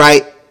people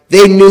write,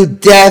 they knew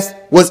death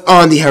was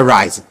on the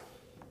horizon.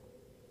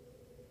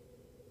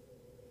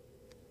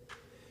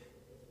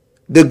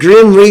 The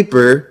Grim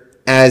Reaper,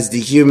 as the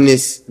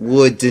humanists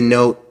would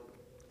denote,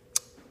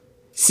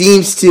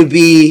 seems to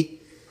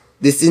be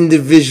this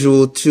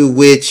individual to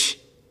which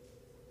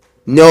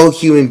no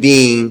human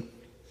being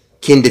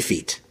can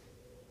defeat.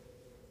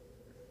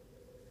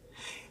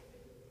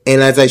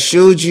 And as I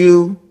showed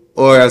you,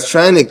 or I was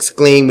trying to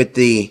explain with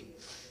the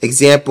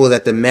example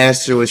that the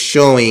Master was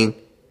showing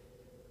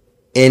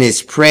in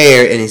his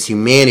prayer and his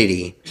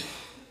humanity,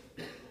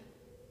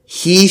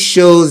 he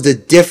shows the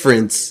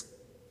difference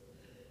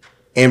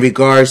in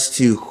regards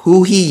to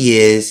who he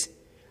is,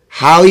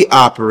 how he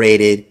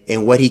operated,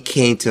 and what he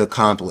came to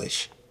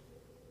accomplish.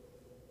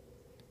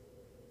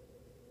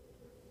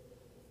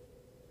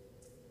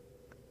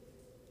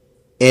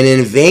 And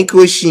in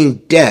vanquishing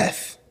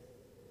death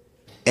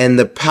and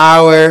the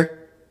power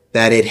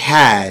that it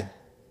had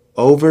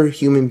over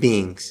human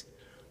beings,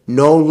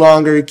 no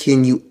longer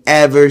can you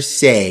ever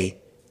say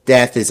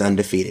death is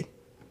undefeated.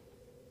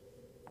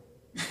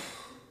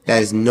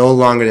 That is no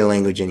longer the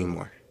language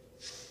anymore.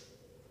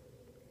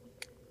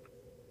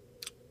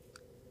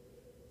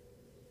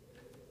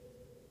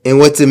 And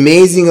what's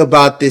amazing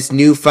about this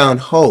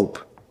newfound hope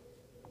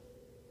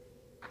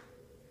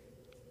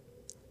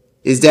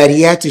is that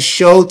he had to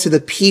show to the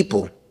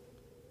people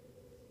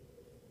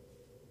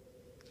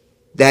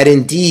that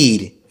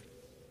indeed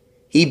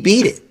he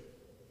beat it.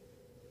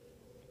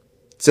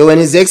 So in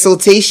his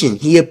exaltation,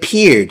 he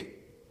appeared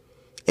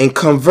and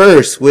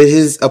conversed with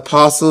his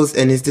apostles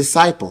and his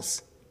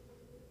disciples.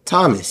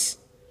 Thomas,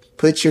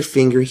 put your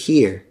finger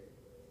here.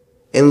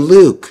 And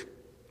Luke,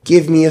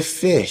 give me a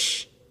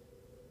fish.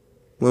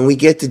 When we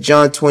get to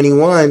John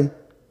 21,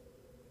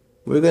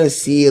 we're going to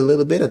see a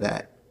little bit of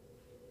that.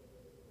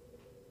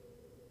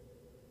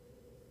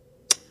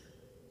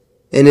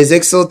 In his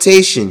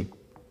exaltation,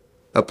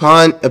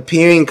 Upon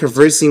appearing,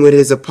 conversing with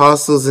his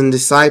apostles and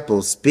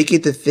disciples,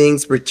 speaking the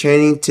things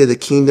pertaining to the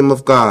kingdom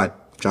of God.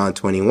 John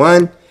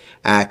 21,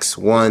 Acts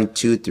 1,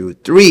 2 through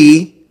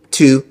 3.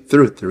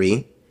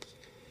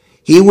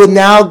 He would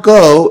now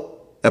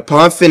go,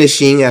 upon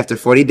finishing after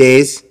 40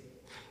 days,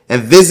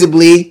 and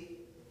visibly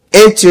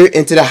enter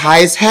into the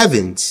highest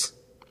heavens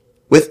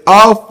with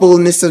all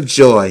fullness of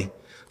joy.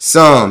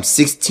 Psalm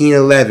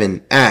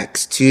 16:11,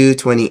 Acts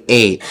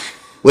 2:28.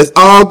 With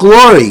all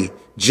glory.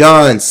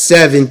 John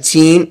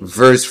 17,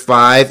 verse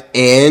 5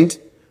 and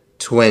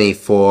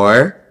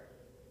 24.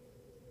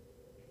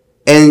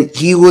 And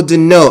he will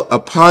denote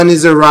upon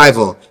his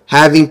arrival,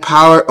 having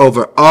power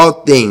over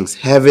all things,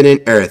 heaven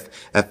and earth.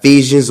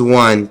 Ephesians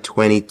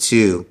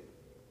 1:22.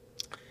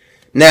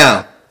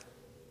 Now,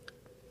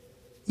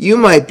 you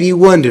might be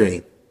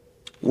wondering,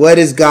 what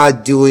is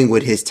God doing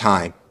with his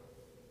time?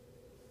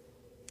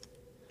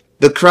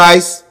 The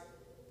Christ,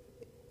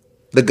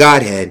 the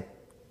Godhead,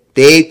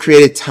 they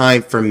created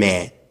time for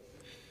man.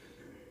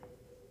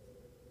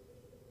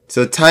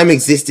 So time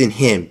exists in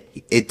him.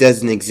 It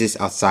doesn't exist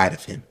outside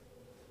of him.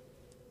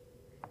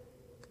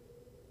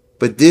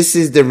 But this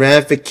is the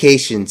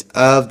ramifications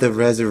of the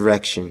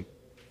resurrection.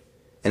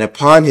 And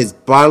upon his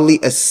bodily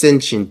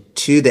ascension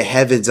to the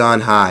heavens on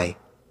high,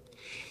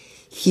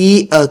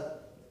 he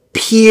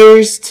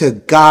appears to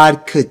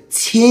God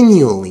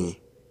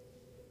continually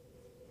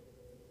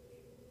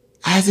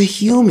as a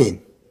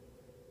human.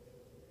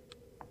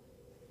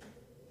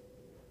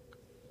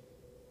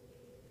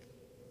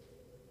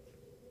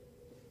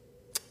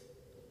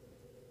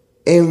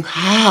 And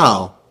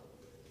how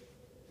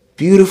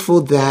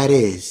beautiful that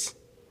is.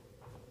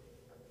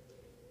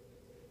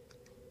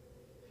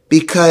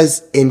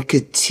 Because in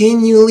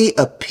continually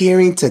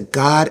appearing to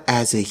God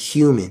as a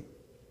human,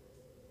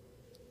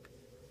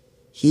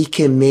 he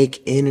can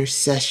make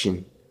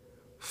intercession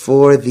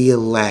for the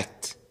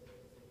elect,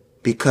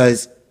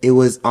 because it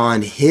was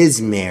on his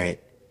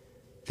merit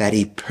that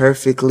he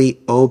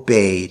perfectly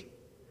obeyed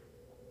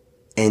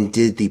and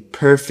did the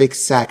perfect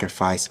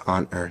sacrifice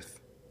on earth.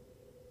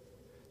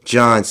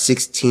 John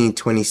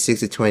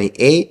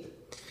 16:26-28,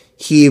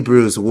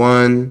 Hebrews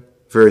 1,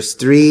 verse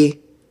 3,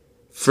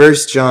 1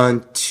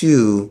 John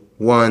 2,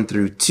 1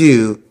 through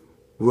 2,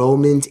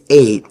 Romans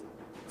 8,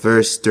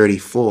 verse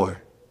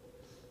 34.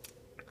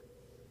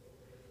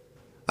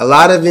 A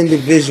lot of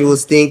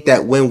individuals think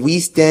that when we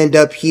stand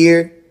up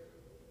here,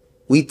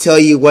 we tell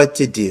you what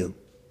to do.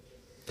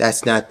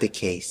 That's not the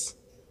case.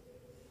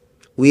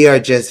 We are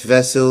just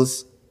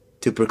vessels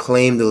to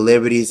proclaim the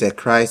liberties that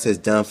Christ has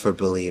done for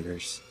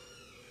believers.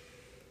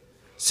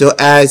 So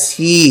as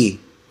he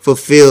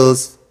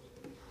fulfills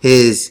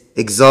his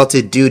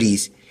exalted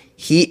duties,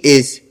 he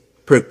is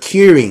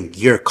procuring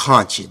your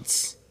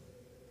conscience.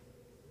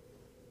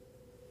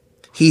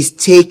 He's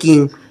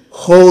taking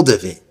hold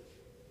of it.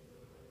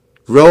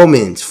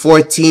 Romans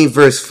 14,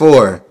 verse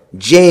 4.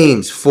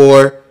 James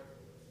 4,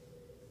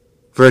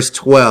 verse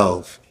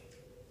 12.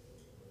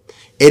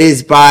 It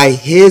is by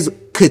his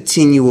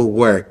continual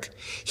work.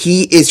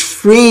 He is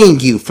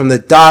freeing you from the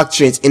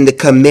doctrines and the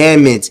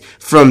commandments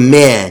from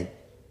man,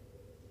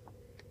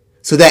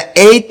 so that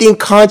anything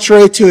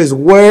contrary to his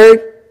word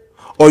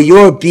or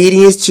your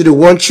obedience to the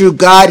one true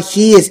God,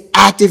 he is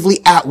actively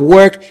at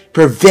work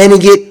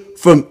preventing it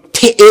from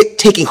it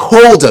taking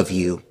hold of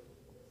you.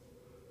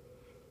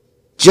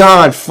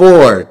 John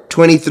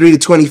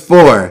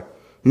 4:23-24,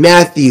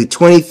 Matthew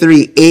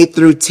 23, 8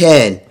 through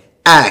 10,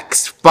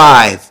 Acts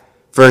 5,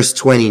 verse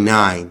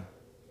 29.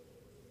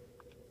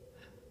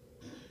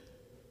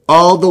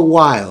 All the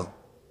while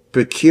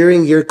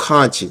procuring your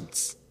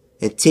conscience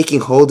and taking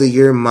hold of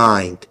your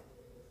mind,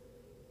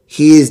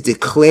 he is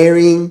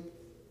declaring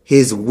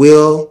his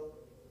will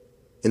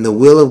and the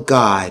will of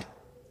God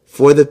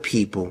for the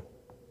people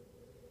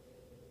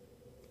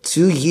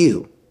to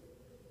you.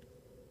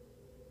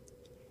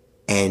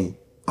 And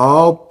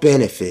all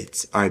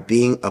benefits are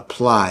being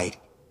applied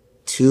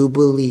to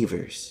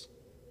believers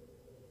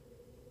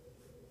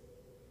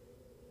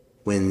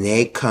when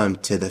they come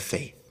to the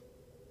faith.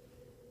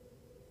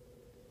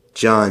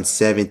 John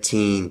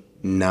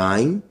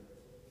 17:9,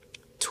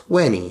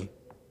 20,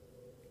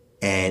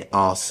 and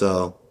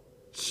also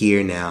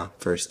here now,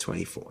 verse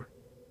 24.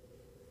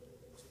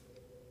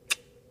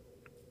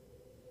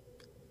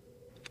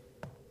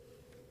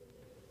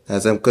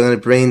 As I'm going to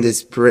bring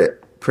this prayer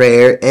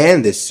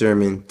and this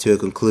sermon to a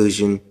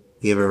conclusion,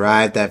 we have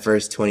arrived at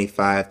verse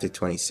 25 to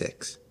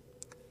 26.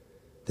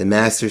 The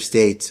Master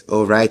states,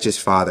 O righteous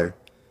Father,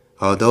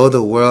 although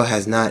the world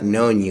has not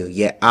known you,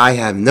 yet I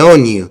have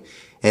known you,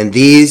 and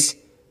these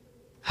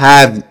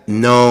have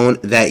known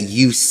that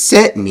you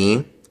sent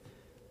me,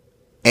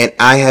 and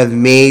I have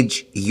made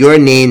your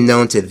name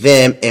known to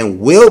them and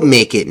will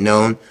make it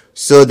known,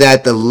 so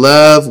that the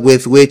love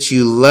with which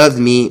you loved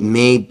me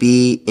may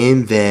be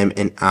in them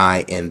and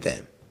I in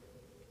them.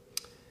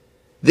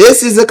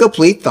 This is a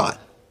complete thought,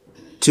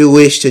 to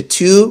which the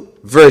two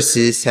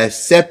verses have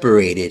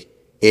separated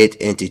it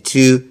into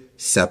two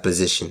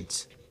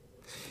suppositions.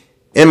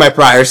 In my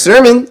prior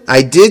sermon,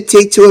 I did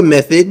take to a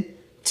method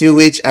to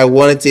which I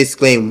wanted to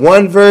exclaim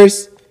one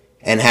verse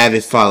and have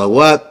it follow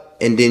up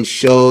and then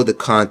show the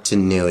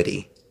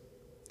continuity.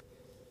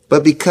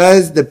 But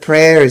because the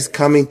prayer is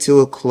coming to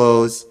a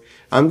close,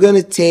 I'm going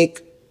to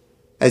take,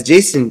 as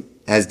Jason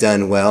has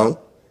done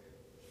well,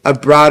 a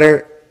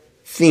broader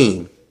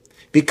theme.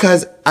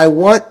 Because I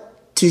want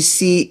to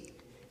see,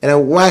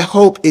 and my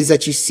hope is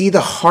that you see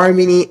the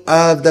harmony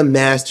of the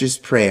Master's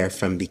prayer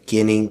from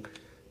beginning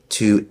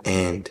to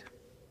end.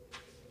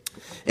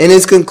 In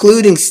his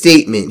concluding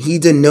statement, he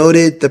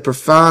denoted the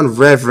profound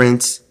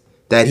reverence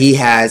that he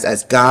has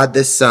as God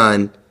the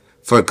Son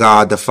for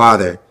God the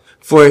Father,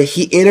 for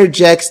he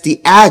interjects the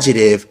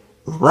adjective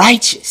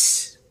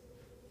righteous.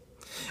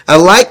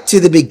 Alike to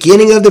the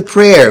beginning of the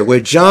prayer where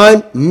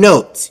John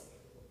notes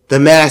the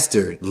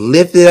Master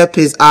lifted up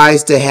his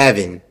eyes to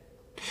heaven.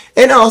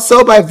 And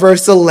also by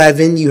verse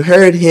 11, you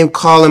heard him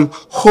call him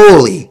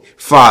Holy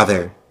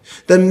Father.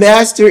 The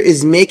Master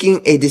is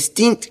making a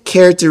distinct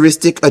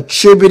characteristic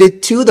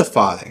attributed to the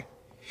Father.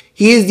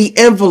 He is the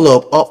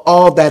envelope of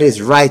all that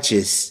is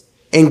righteous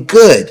and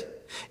good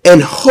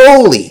and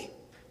holy.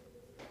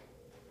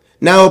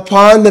 Now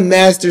upon the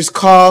Master's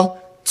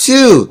call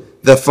to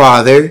the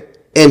Father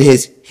in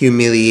his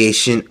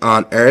humiliation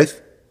on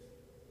earth,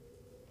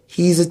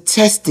 he's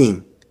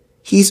attesting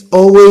he's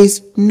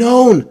always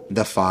known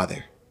the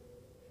Father.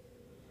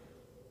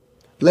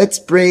 Let's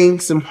bring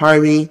some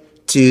harmony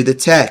to the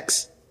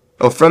text,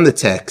 or from the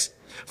text.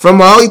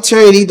 From all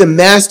eternity, the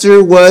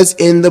Master was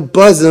in the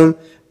bosom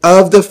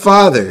of the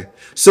Father,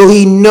 so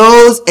he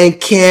knows and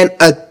can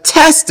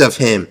attest of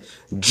him.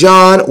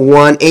 John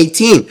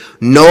 1:18.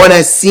 No one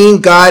has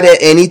seen God at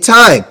any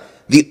time.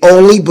 The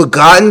only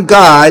begotten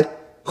God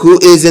who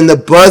is in the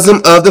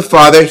bosom of the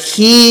Father,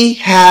 he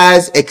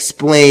has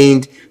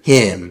explained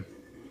him.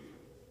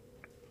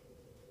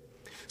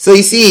 So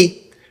you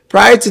see,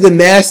 prior to the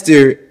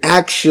Master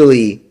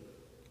actually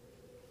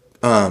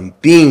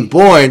being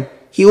born,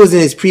 he was in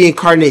his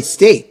pre-incarnate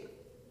state.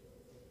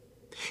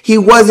 He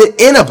wasn't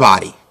in a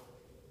body.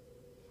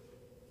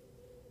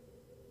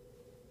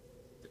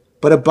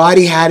 But a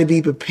body had to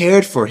be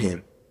prepared for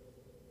him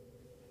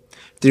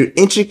through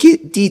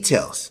intricate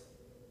details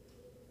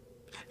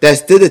that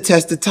stood the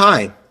test of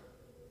time.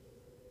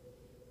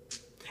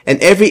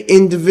 And every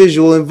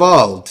individual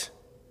involved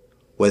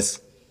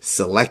was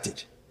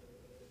selected.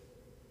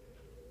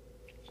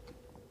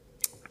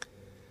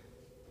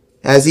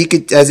 As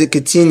it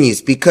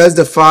continues, because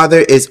the Father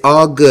is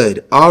all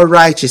good, all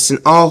righteous, and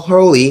all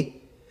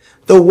holy,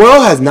 the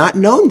world has not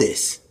known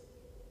this.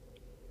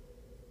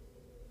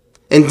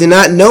 And to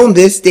not know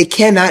this, they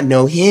cannot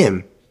know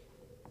him.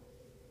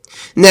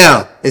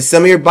 Now, in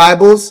some of your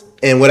Bibles,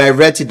 and what I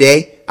read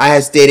today, I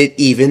have stated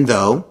even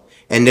though,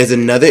 and there's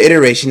another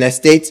iteration that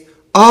states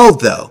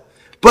although.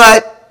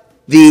 But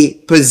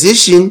the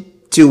position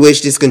to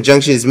which this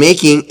conjunction is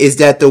making is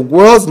that the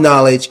world's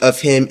knowledge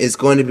of him is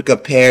going to be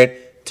compared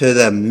to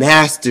the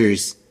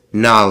Master's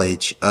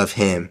knowledge of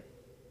him.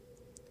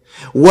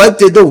 What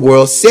did the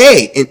world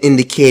say in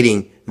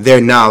indicating their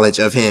knowledge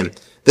of him?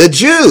 The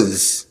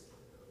Jews,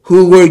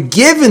 who were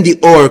given the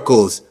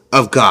oracles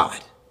of God,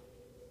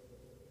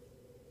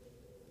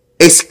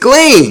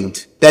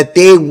 exclaimed that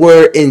they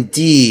were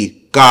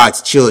indeed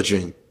God's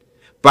children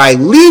by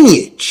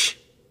lineage,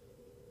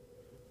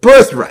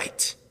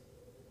 birthright,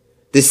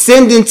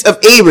 descendants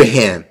of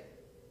Abraham.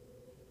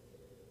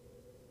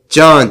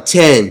 John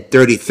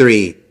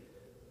 10:33,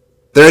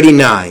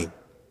 39,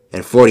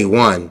 and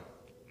 41.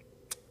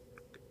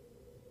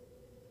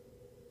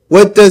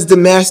 What does the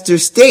Master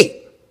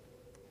state?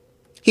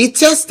 He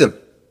tests them.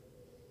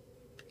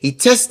 He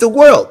tests the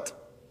world.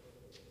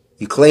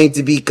 You claim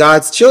to be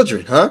God's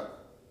children, huh?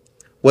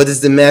 What does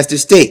the Master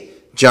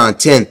state? John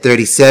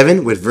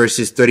 10:37 with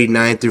verses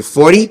 39 through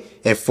 40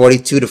 and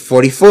 42 to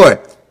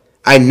 44.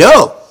 I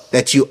know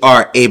that you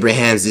are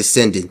Abraham's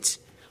descendants,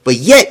 but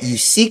yet you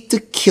seek to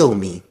kill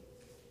me,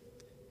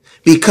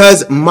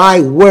 because my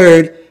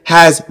word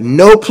has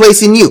no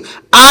place in you.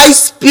 I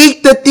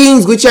speak the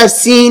things which I've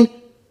seen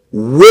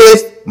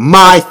with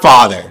my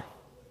Father.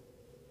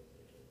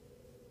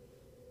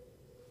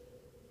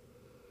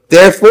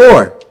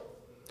 Therefore,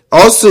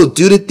 also you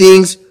do the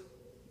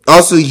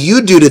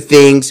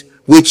things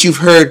which you've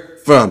heard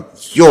from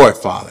your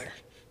Father.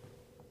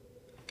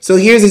 So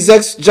here's a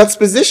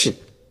juxtaposition.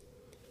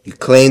 You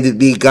claim to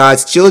be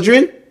God's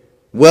children?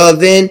 Well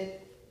then,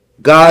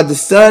 God the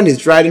Son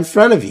is right in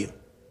front of you.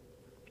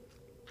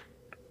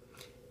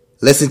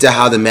 Listen to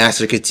how the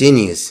Master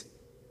continues.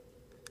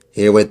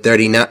 Here with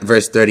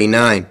verse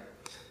 39.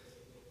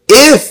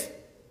 If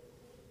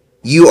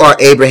you are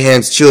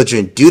Abraham's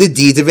children, do the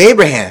deeds of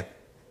Abraham.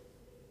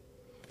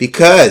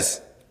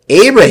 Because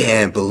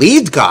Abraham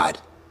believed God.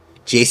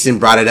 Jason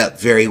brought it up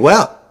very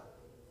well.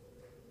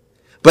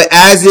 But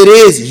as it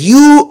is,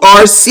 you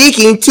are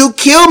seeking to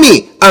kill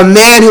me, a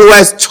man who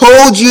has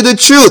told you the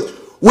truth,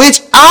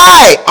 which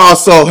I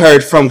also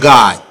heard from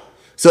God.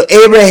 So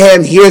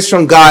Abraham hears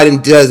from God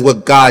and does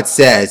what God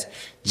says.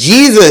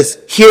 Jesus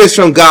hears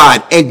from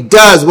God and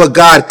does what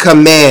God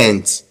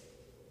commands.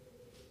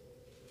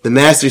 The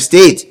Master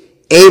states,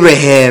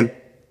 Abraham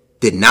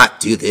did not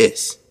do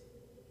this.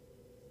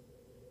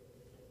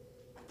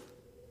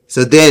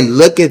 So then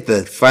look at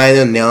the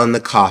final nail in the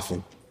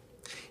coffin.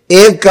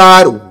 If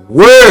God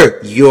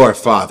were your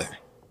father,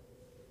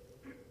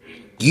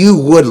 you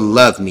would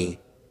love me,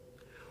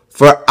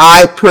 for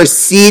I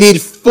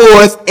proceeded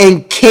forth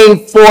and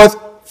came forth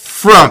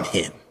from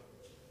him.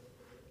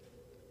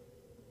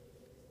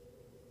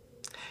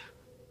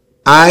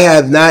 I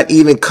have not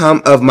even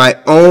come of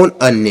my own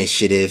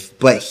initiative,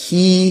 but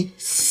he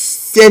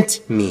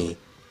sent me.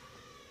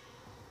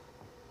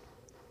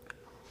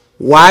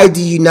 Why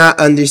do you not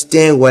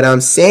understand what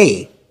I'm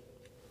saying?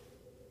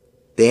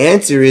 The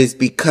answer is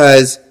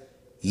because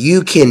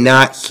you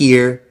cannot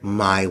hear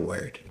my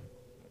word.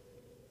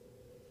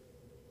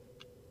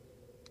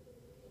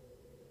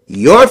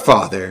 Your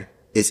father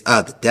is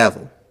of the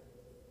devil,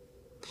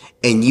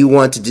 and you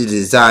want to do the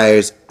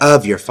desires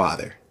of your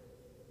father.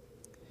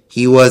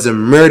 He was a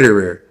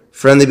murderer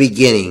from the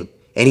beginning,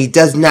 and he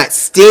does not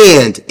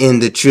stand in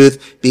the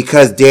truth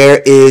because there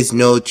is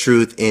no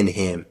truth in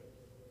him.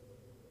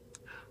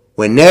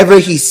 Whenever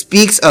he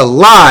speaks a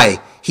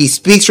lie, he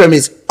speaks from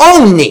his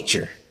own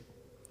nature,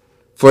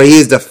 for he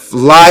is the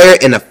liar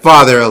and the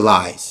father of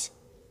lies.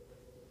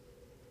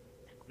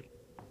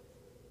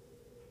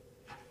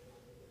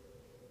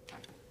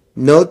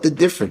 Note the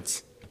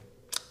difference.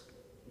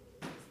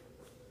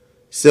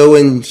 So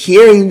in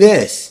hearing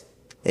this,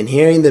 and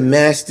hearing the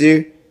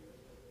master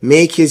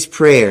make his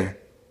prayer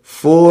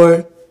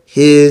for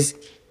his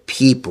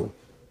people,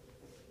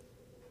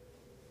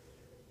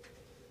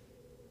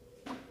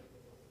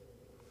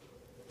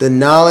 the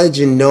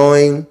knowledge and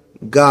knowing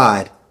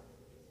God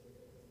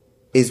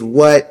is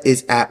what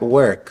is at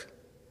work.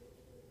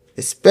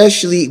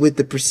 Especially with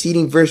the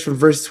preceding verse from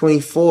verse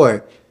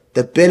 24,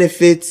 the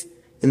benefits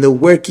and the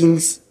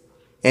workings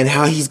and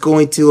how he's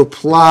going to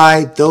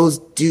apply those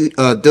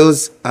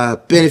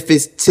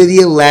benefits to the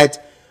elect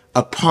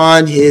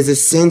upon his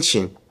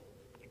ascension.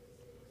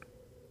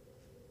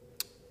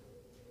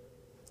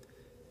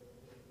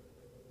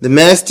 The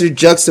master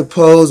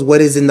juxtaposed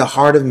what is in the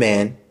heart of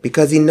man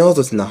because he knows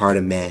what's in the heart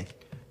of man.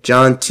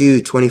 John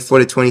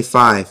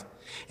 2:24-25.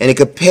 And he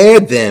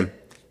compared them,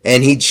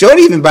 and he showed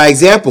even by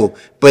example,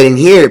 but in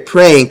here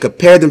praying,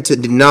 compared them to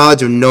the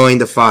knowledge of knowing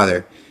the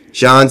Father.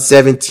 John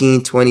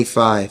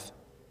 17:25.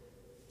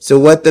 So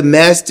what the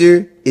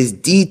master is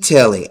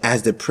detailing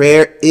as the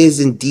prayer is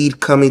indeed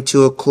coming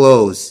to a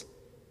close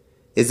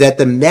is that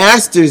the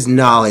master's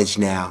knowledge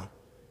now,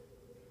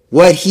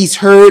 what he's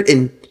heard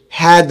and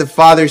had the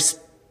Father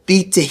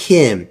speak to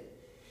him,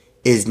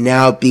 is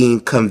now being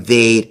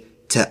conveyed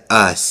to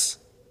us.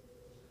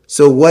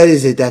 So what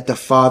is it that the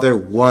Father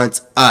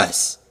wants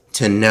us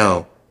to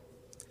know?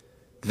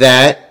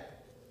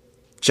 That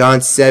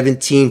John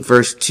 17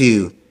 verse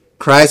 2,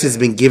 Christ has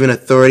been given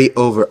authority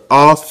over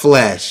all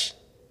flesh,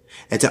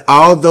 and to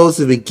all those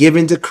who have been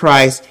given to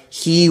Christ,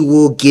 he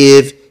will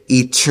give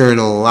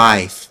eternal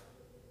life.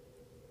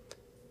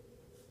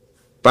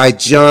 By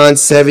John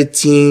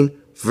 17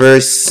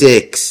 verse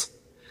 6,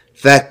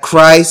 that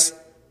Christ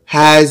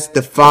has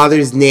the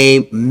Father's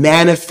name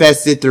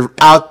manifested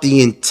throughout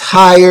the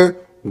entire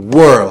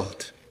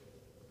world.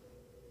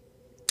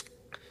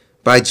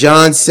 By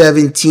John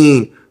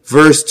 17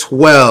 verse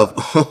 12,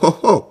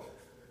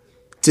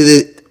 to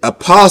the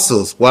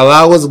apostles, while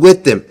I was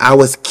with them, I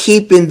was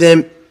keeping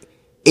them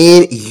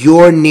in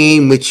your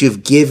name which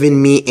you've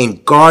given me,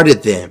 and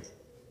guarded them,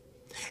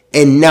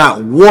 and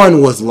not one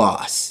was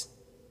lost.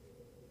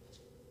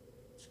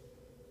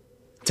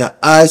 To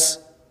us,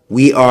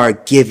 we are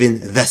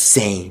given the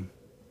same.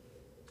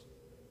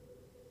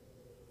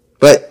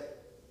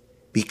 But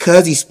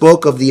because he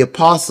spoke of the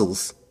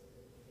apostles,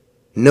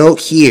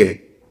 note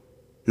here,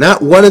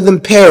 not one of them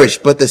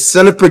perished, but the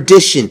son of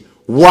perdition.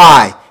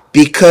 Why?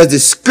 Because the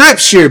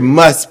scripture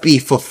must be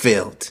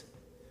fulfilled.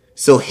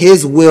 So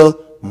his will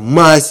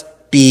must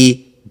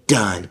be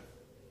done.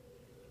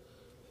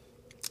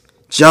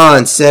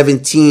 John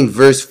 17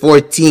 verse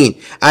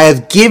 14, I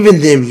have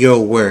given them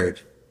your word.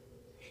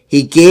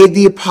 He gave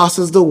the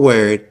apostles the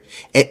word,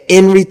 and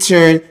in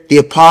return, the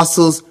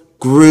apostles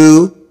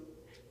grew,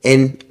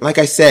 and like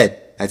I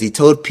said, as he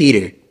told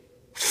Peter,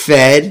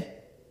 fed,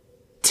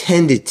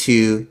 tended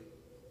to,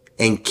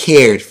 and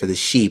cared for the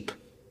sheep.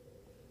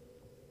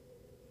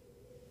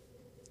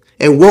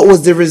 And what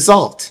was the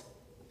result?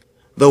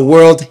 The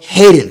world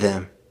hated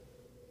them.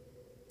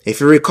 If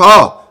you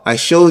recall, I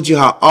showed you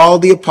how all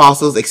the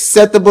apostles,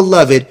 except the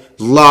beloved,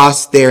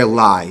 lost their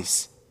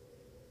lives.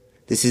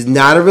 This is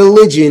not a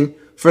religion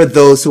for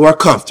those who are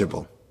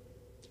comfortable.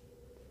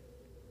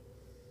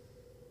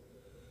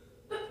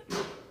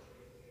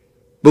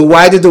 But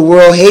why did the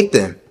world hate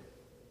them?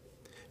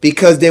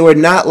 Because they were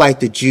not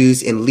like the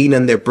Jews and leaned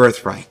on their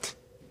birthright.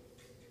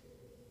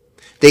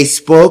 They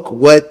spoke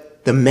what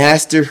the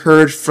master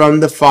heard from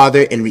the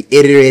Father and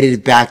reiterated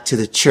it back to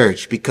the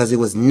church because it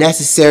was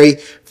necessary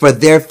for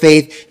their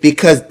faith,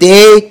 because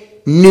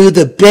they knew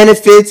the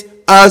benefits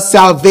of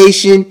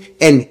salvation,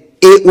 and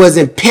it was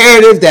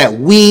imperative that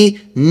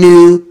we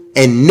knew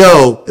and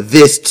know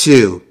this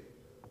too.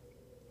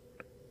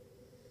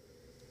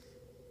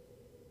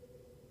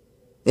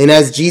 And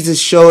as Jesus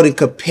showed and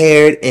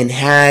compared and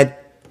had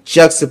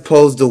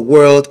juxtaposed the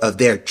world of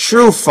their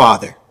true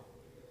Father,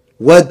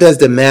 what does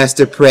the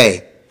Master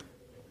pray?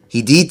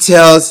 He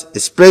details,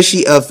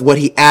 especially of what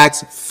he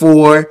asks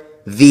for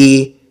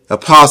the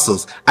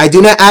apostles. I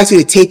do not ask you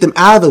to take them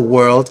out of the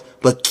world,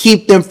 but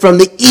keep them from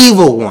the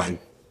evil one.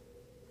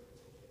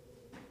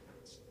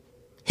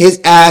 His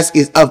ask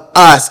is of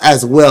us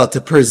as well, to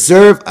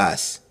preserve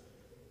us.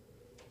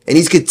 And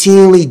he's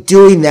continually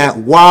doing that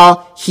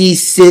while he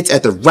sits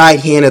at the right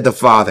hand of the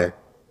Father.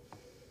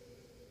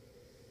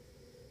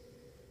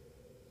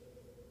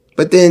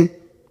 But then,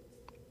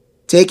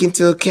 take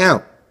into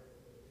account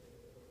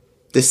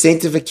the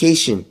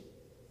sanctification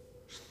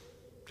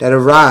that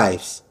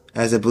arrives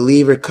as a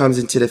believer comes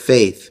into the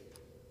faith.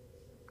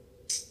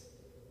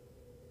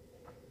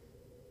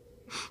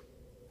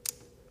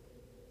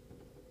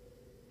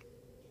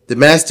 The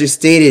Master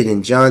stated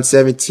in John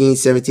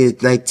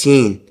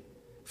 17:17-19,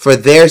 "For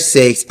their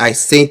sakes I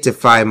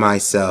sanctify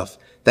myself,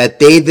 that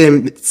they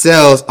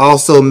themselves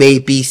also may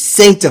be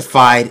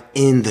sanctified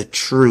in the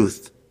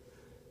truth."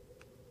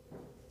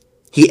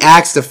 He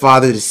asked the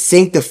Father to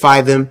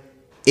sanctify them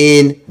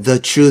in the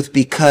truth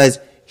because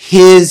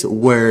his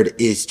word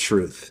is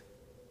truth.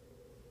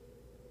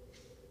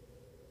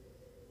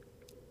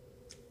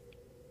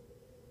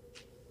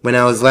 When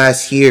I was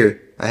last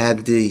here, I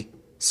had the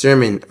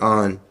sermon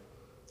on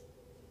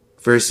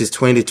verses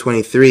 20 to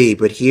 23,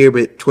 but here,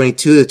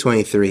 22 to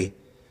 23,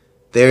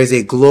 there is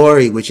a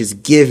glory which is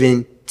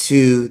given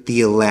to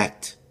the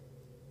elect.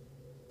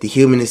 The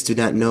humanists do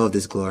not know of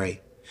this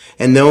glory.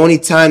 And the only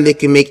time they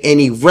can make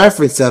any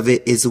reference of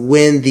it is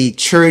when the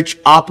church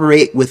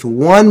operate with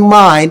one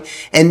mind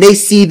and they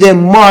see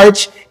them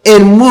march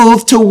and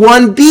move to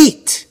one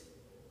beat.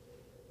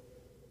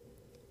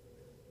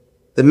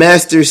 The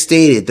Master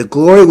stated, "The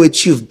glory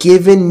which you've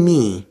given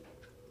me,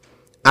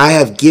 I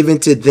have given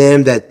to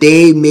them, that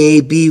they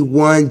may be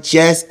one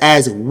just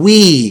as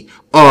we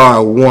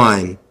are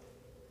one.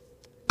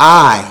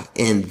 I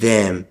in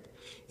them,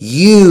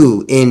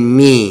 you in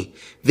me.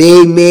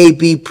 They may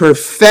be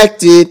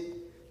perfected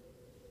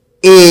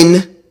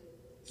in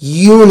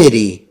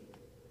unity,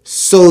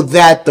 so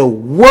that the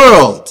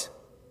world,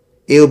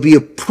 it will be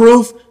a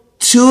proof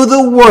to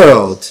the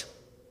world.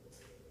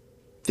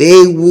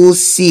 They will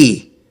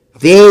see,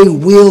 they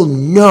will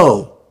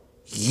know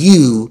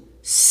you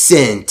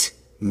sent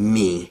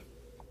me."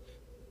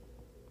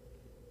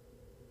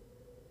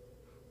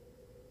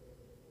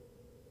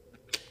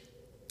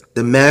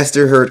 The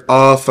Master heard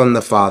all from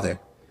the Father.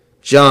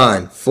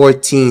 John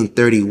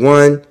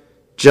 14:31,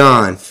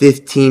 John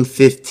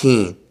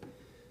 15:15.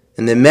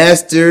 And the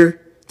Master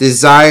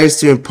desires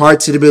to impart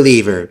to the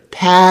believer,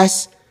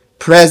 past,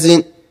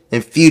 present,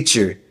 and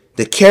future,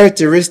 the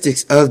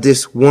characteristics of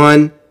this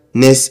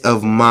oneness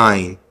of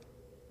mind,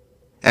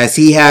 as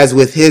he has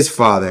with his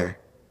Father.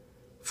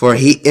 For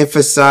he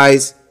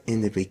emphasized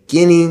in the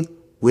beginning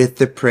with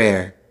the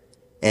prayer,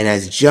 and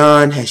as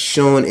John has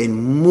shown and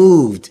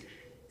moved,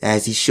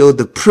 as he showed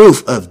the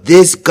proof of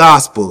this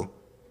gospel,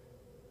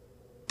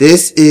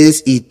 this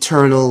is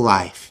eternal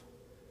life,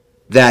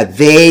 that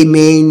they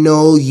may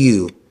know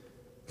you,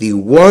 the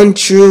one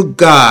true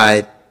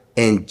God,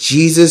 and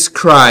Jesus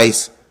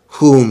Christ,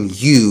 whom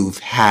you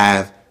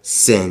have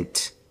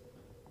sent.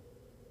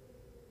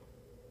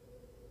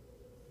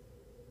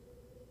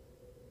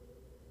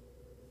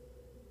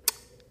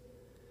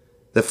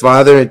 The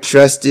Father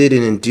entrusted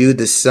and endued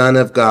the Son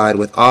of God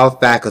with all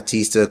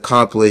faculties to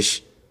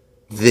accomplish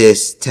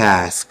this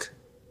task.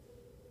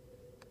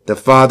 The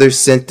Father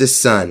sent the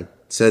Son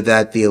so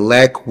that the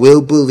elect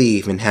will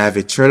believe and have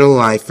eternal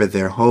life for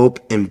their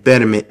hope and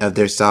betterment of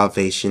their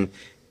salvation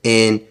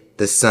in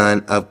the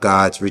Son of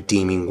God's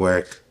redeeming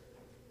work.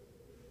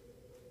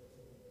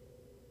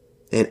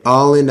 And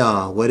all in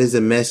all, what is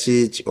a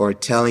message or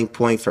telling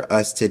point for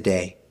us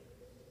today?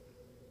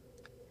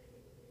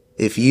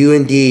 If you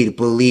indeed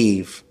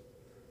believe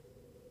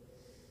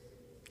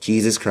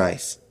Jesus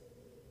Christ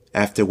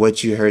after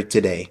what you heard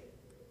today,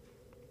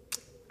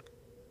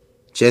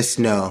 just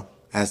know,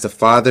 as the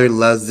Father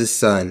loves the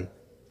Son,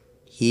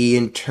 he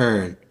in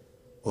turn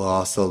will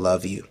also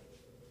love you.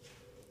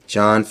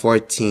 John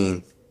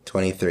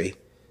 14:23.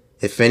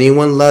 If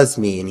anyone loves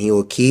me and he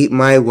will keep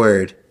my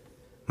word,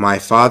 my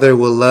Father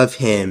will love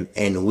him,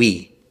 and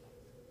we,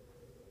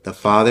 the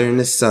Father and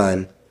the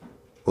Son,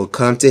 will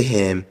come to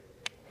him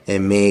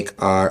and make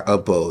our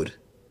abode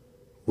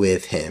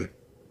with him.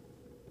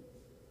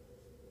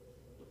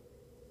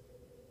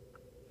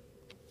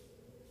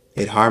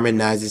 It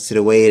harmonizes to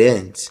the way it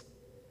ends.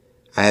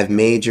 I have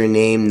made your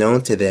name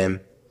known to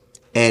them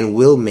and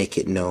will make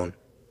it known,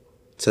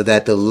 so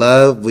that the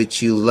love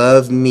which you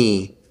love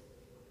me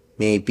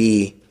may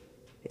be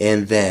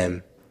in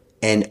them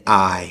and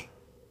I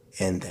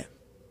in them.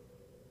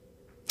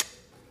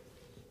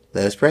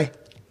 Let us pray.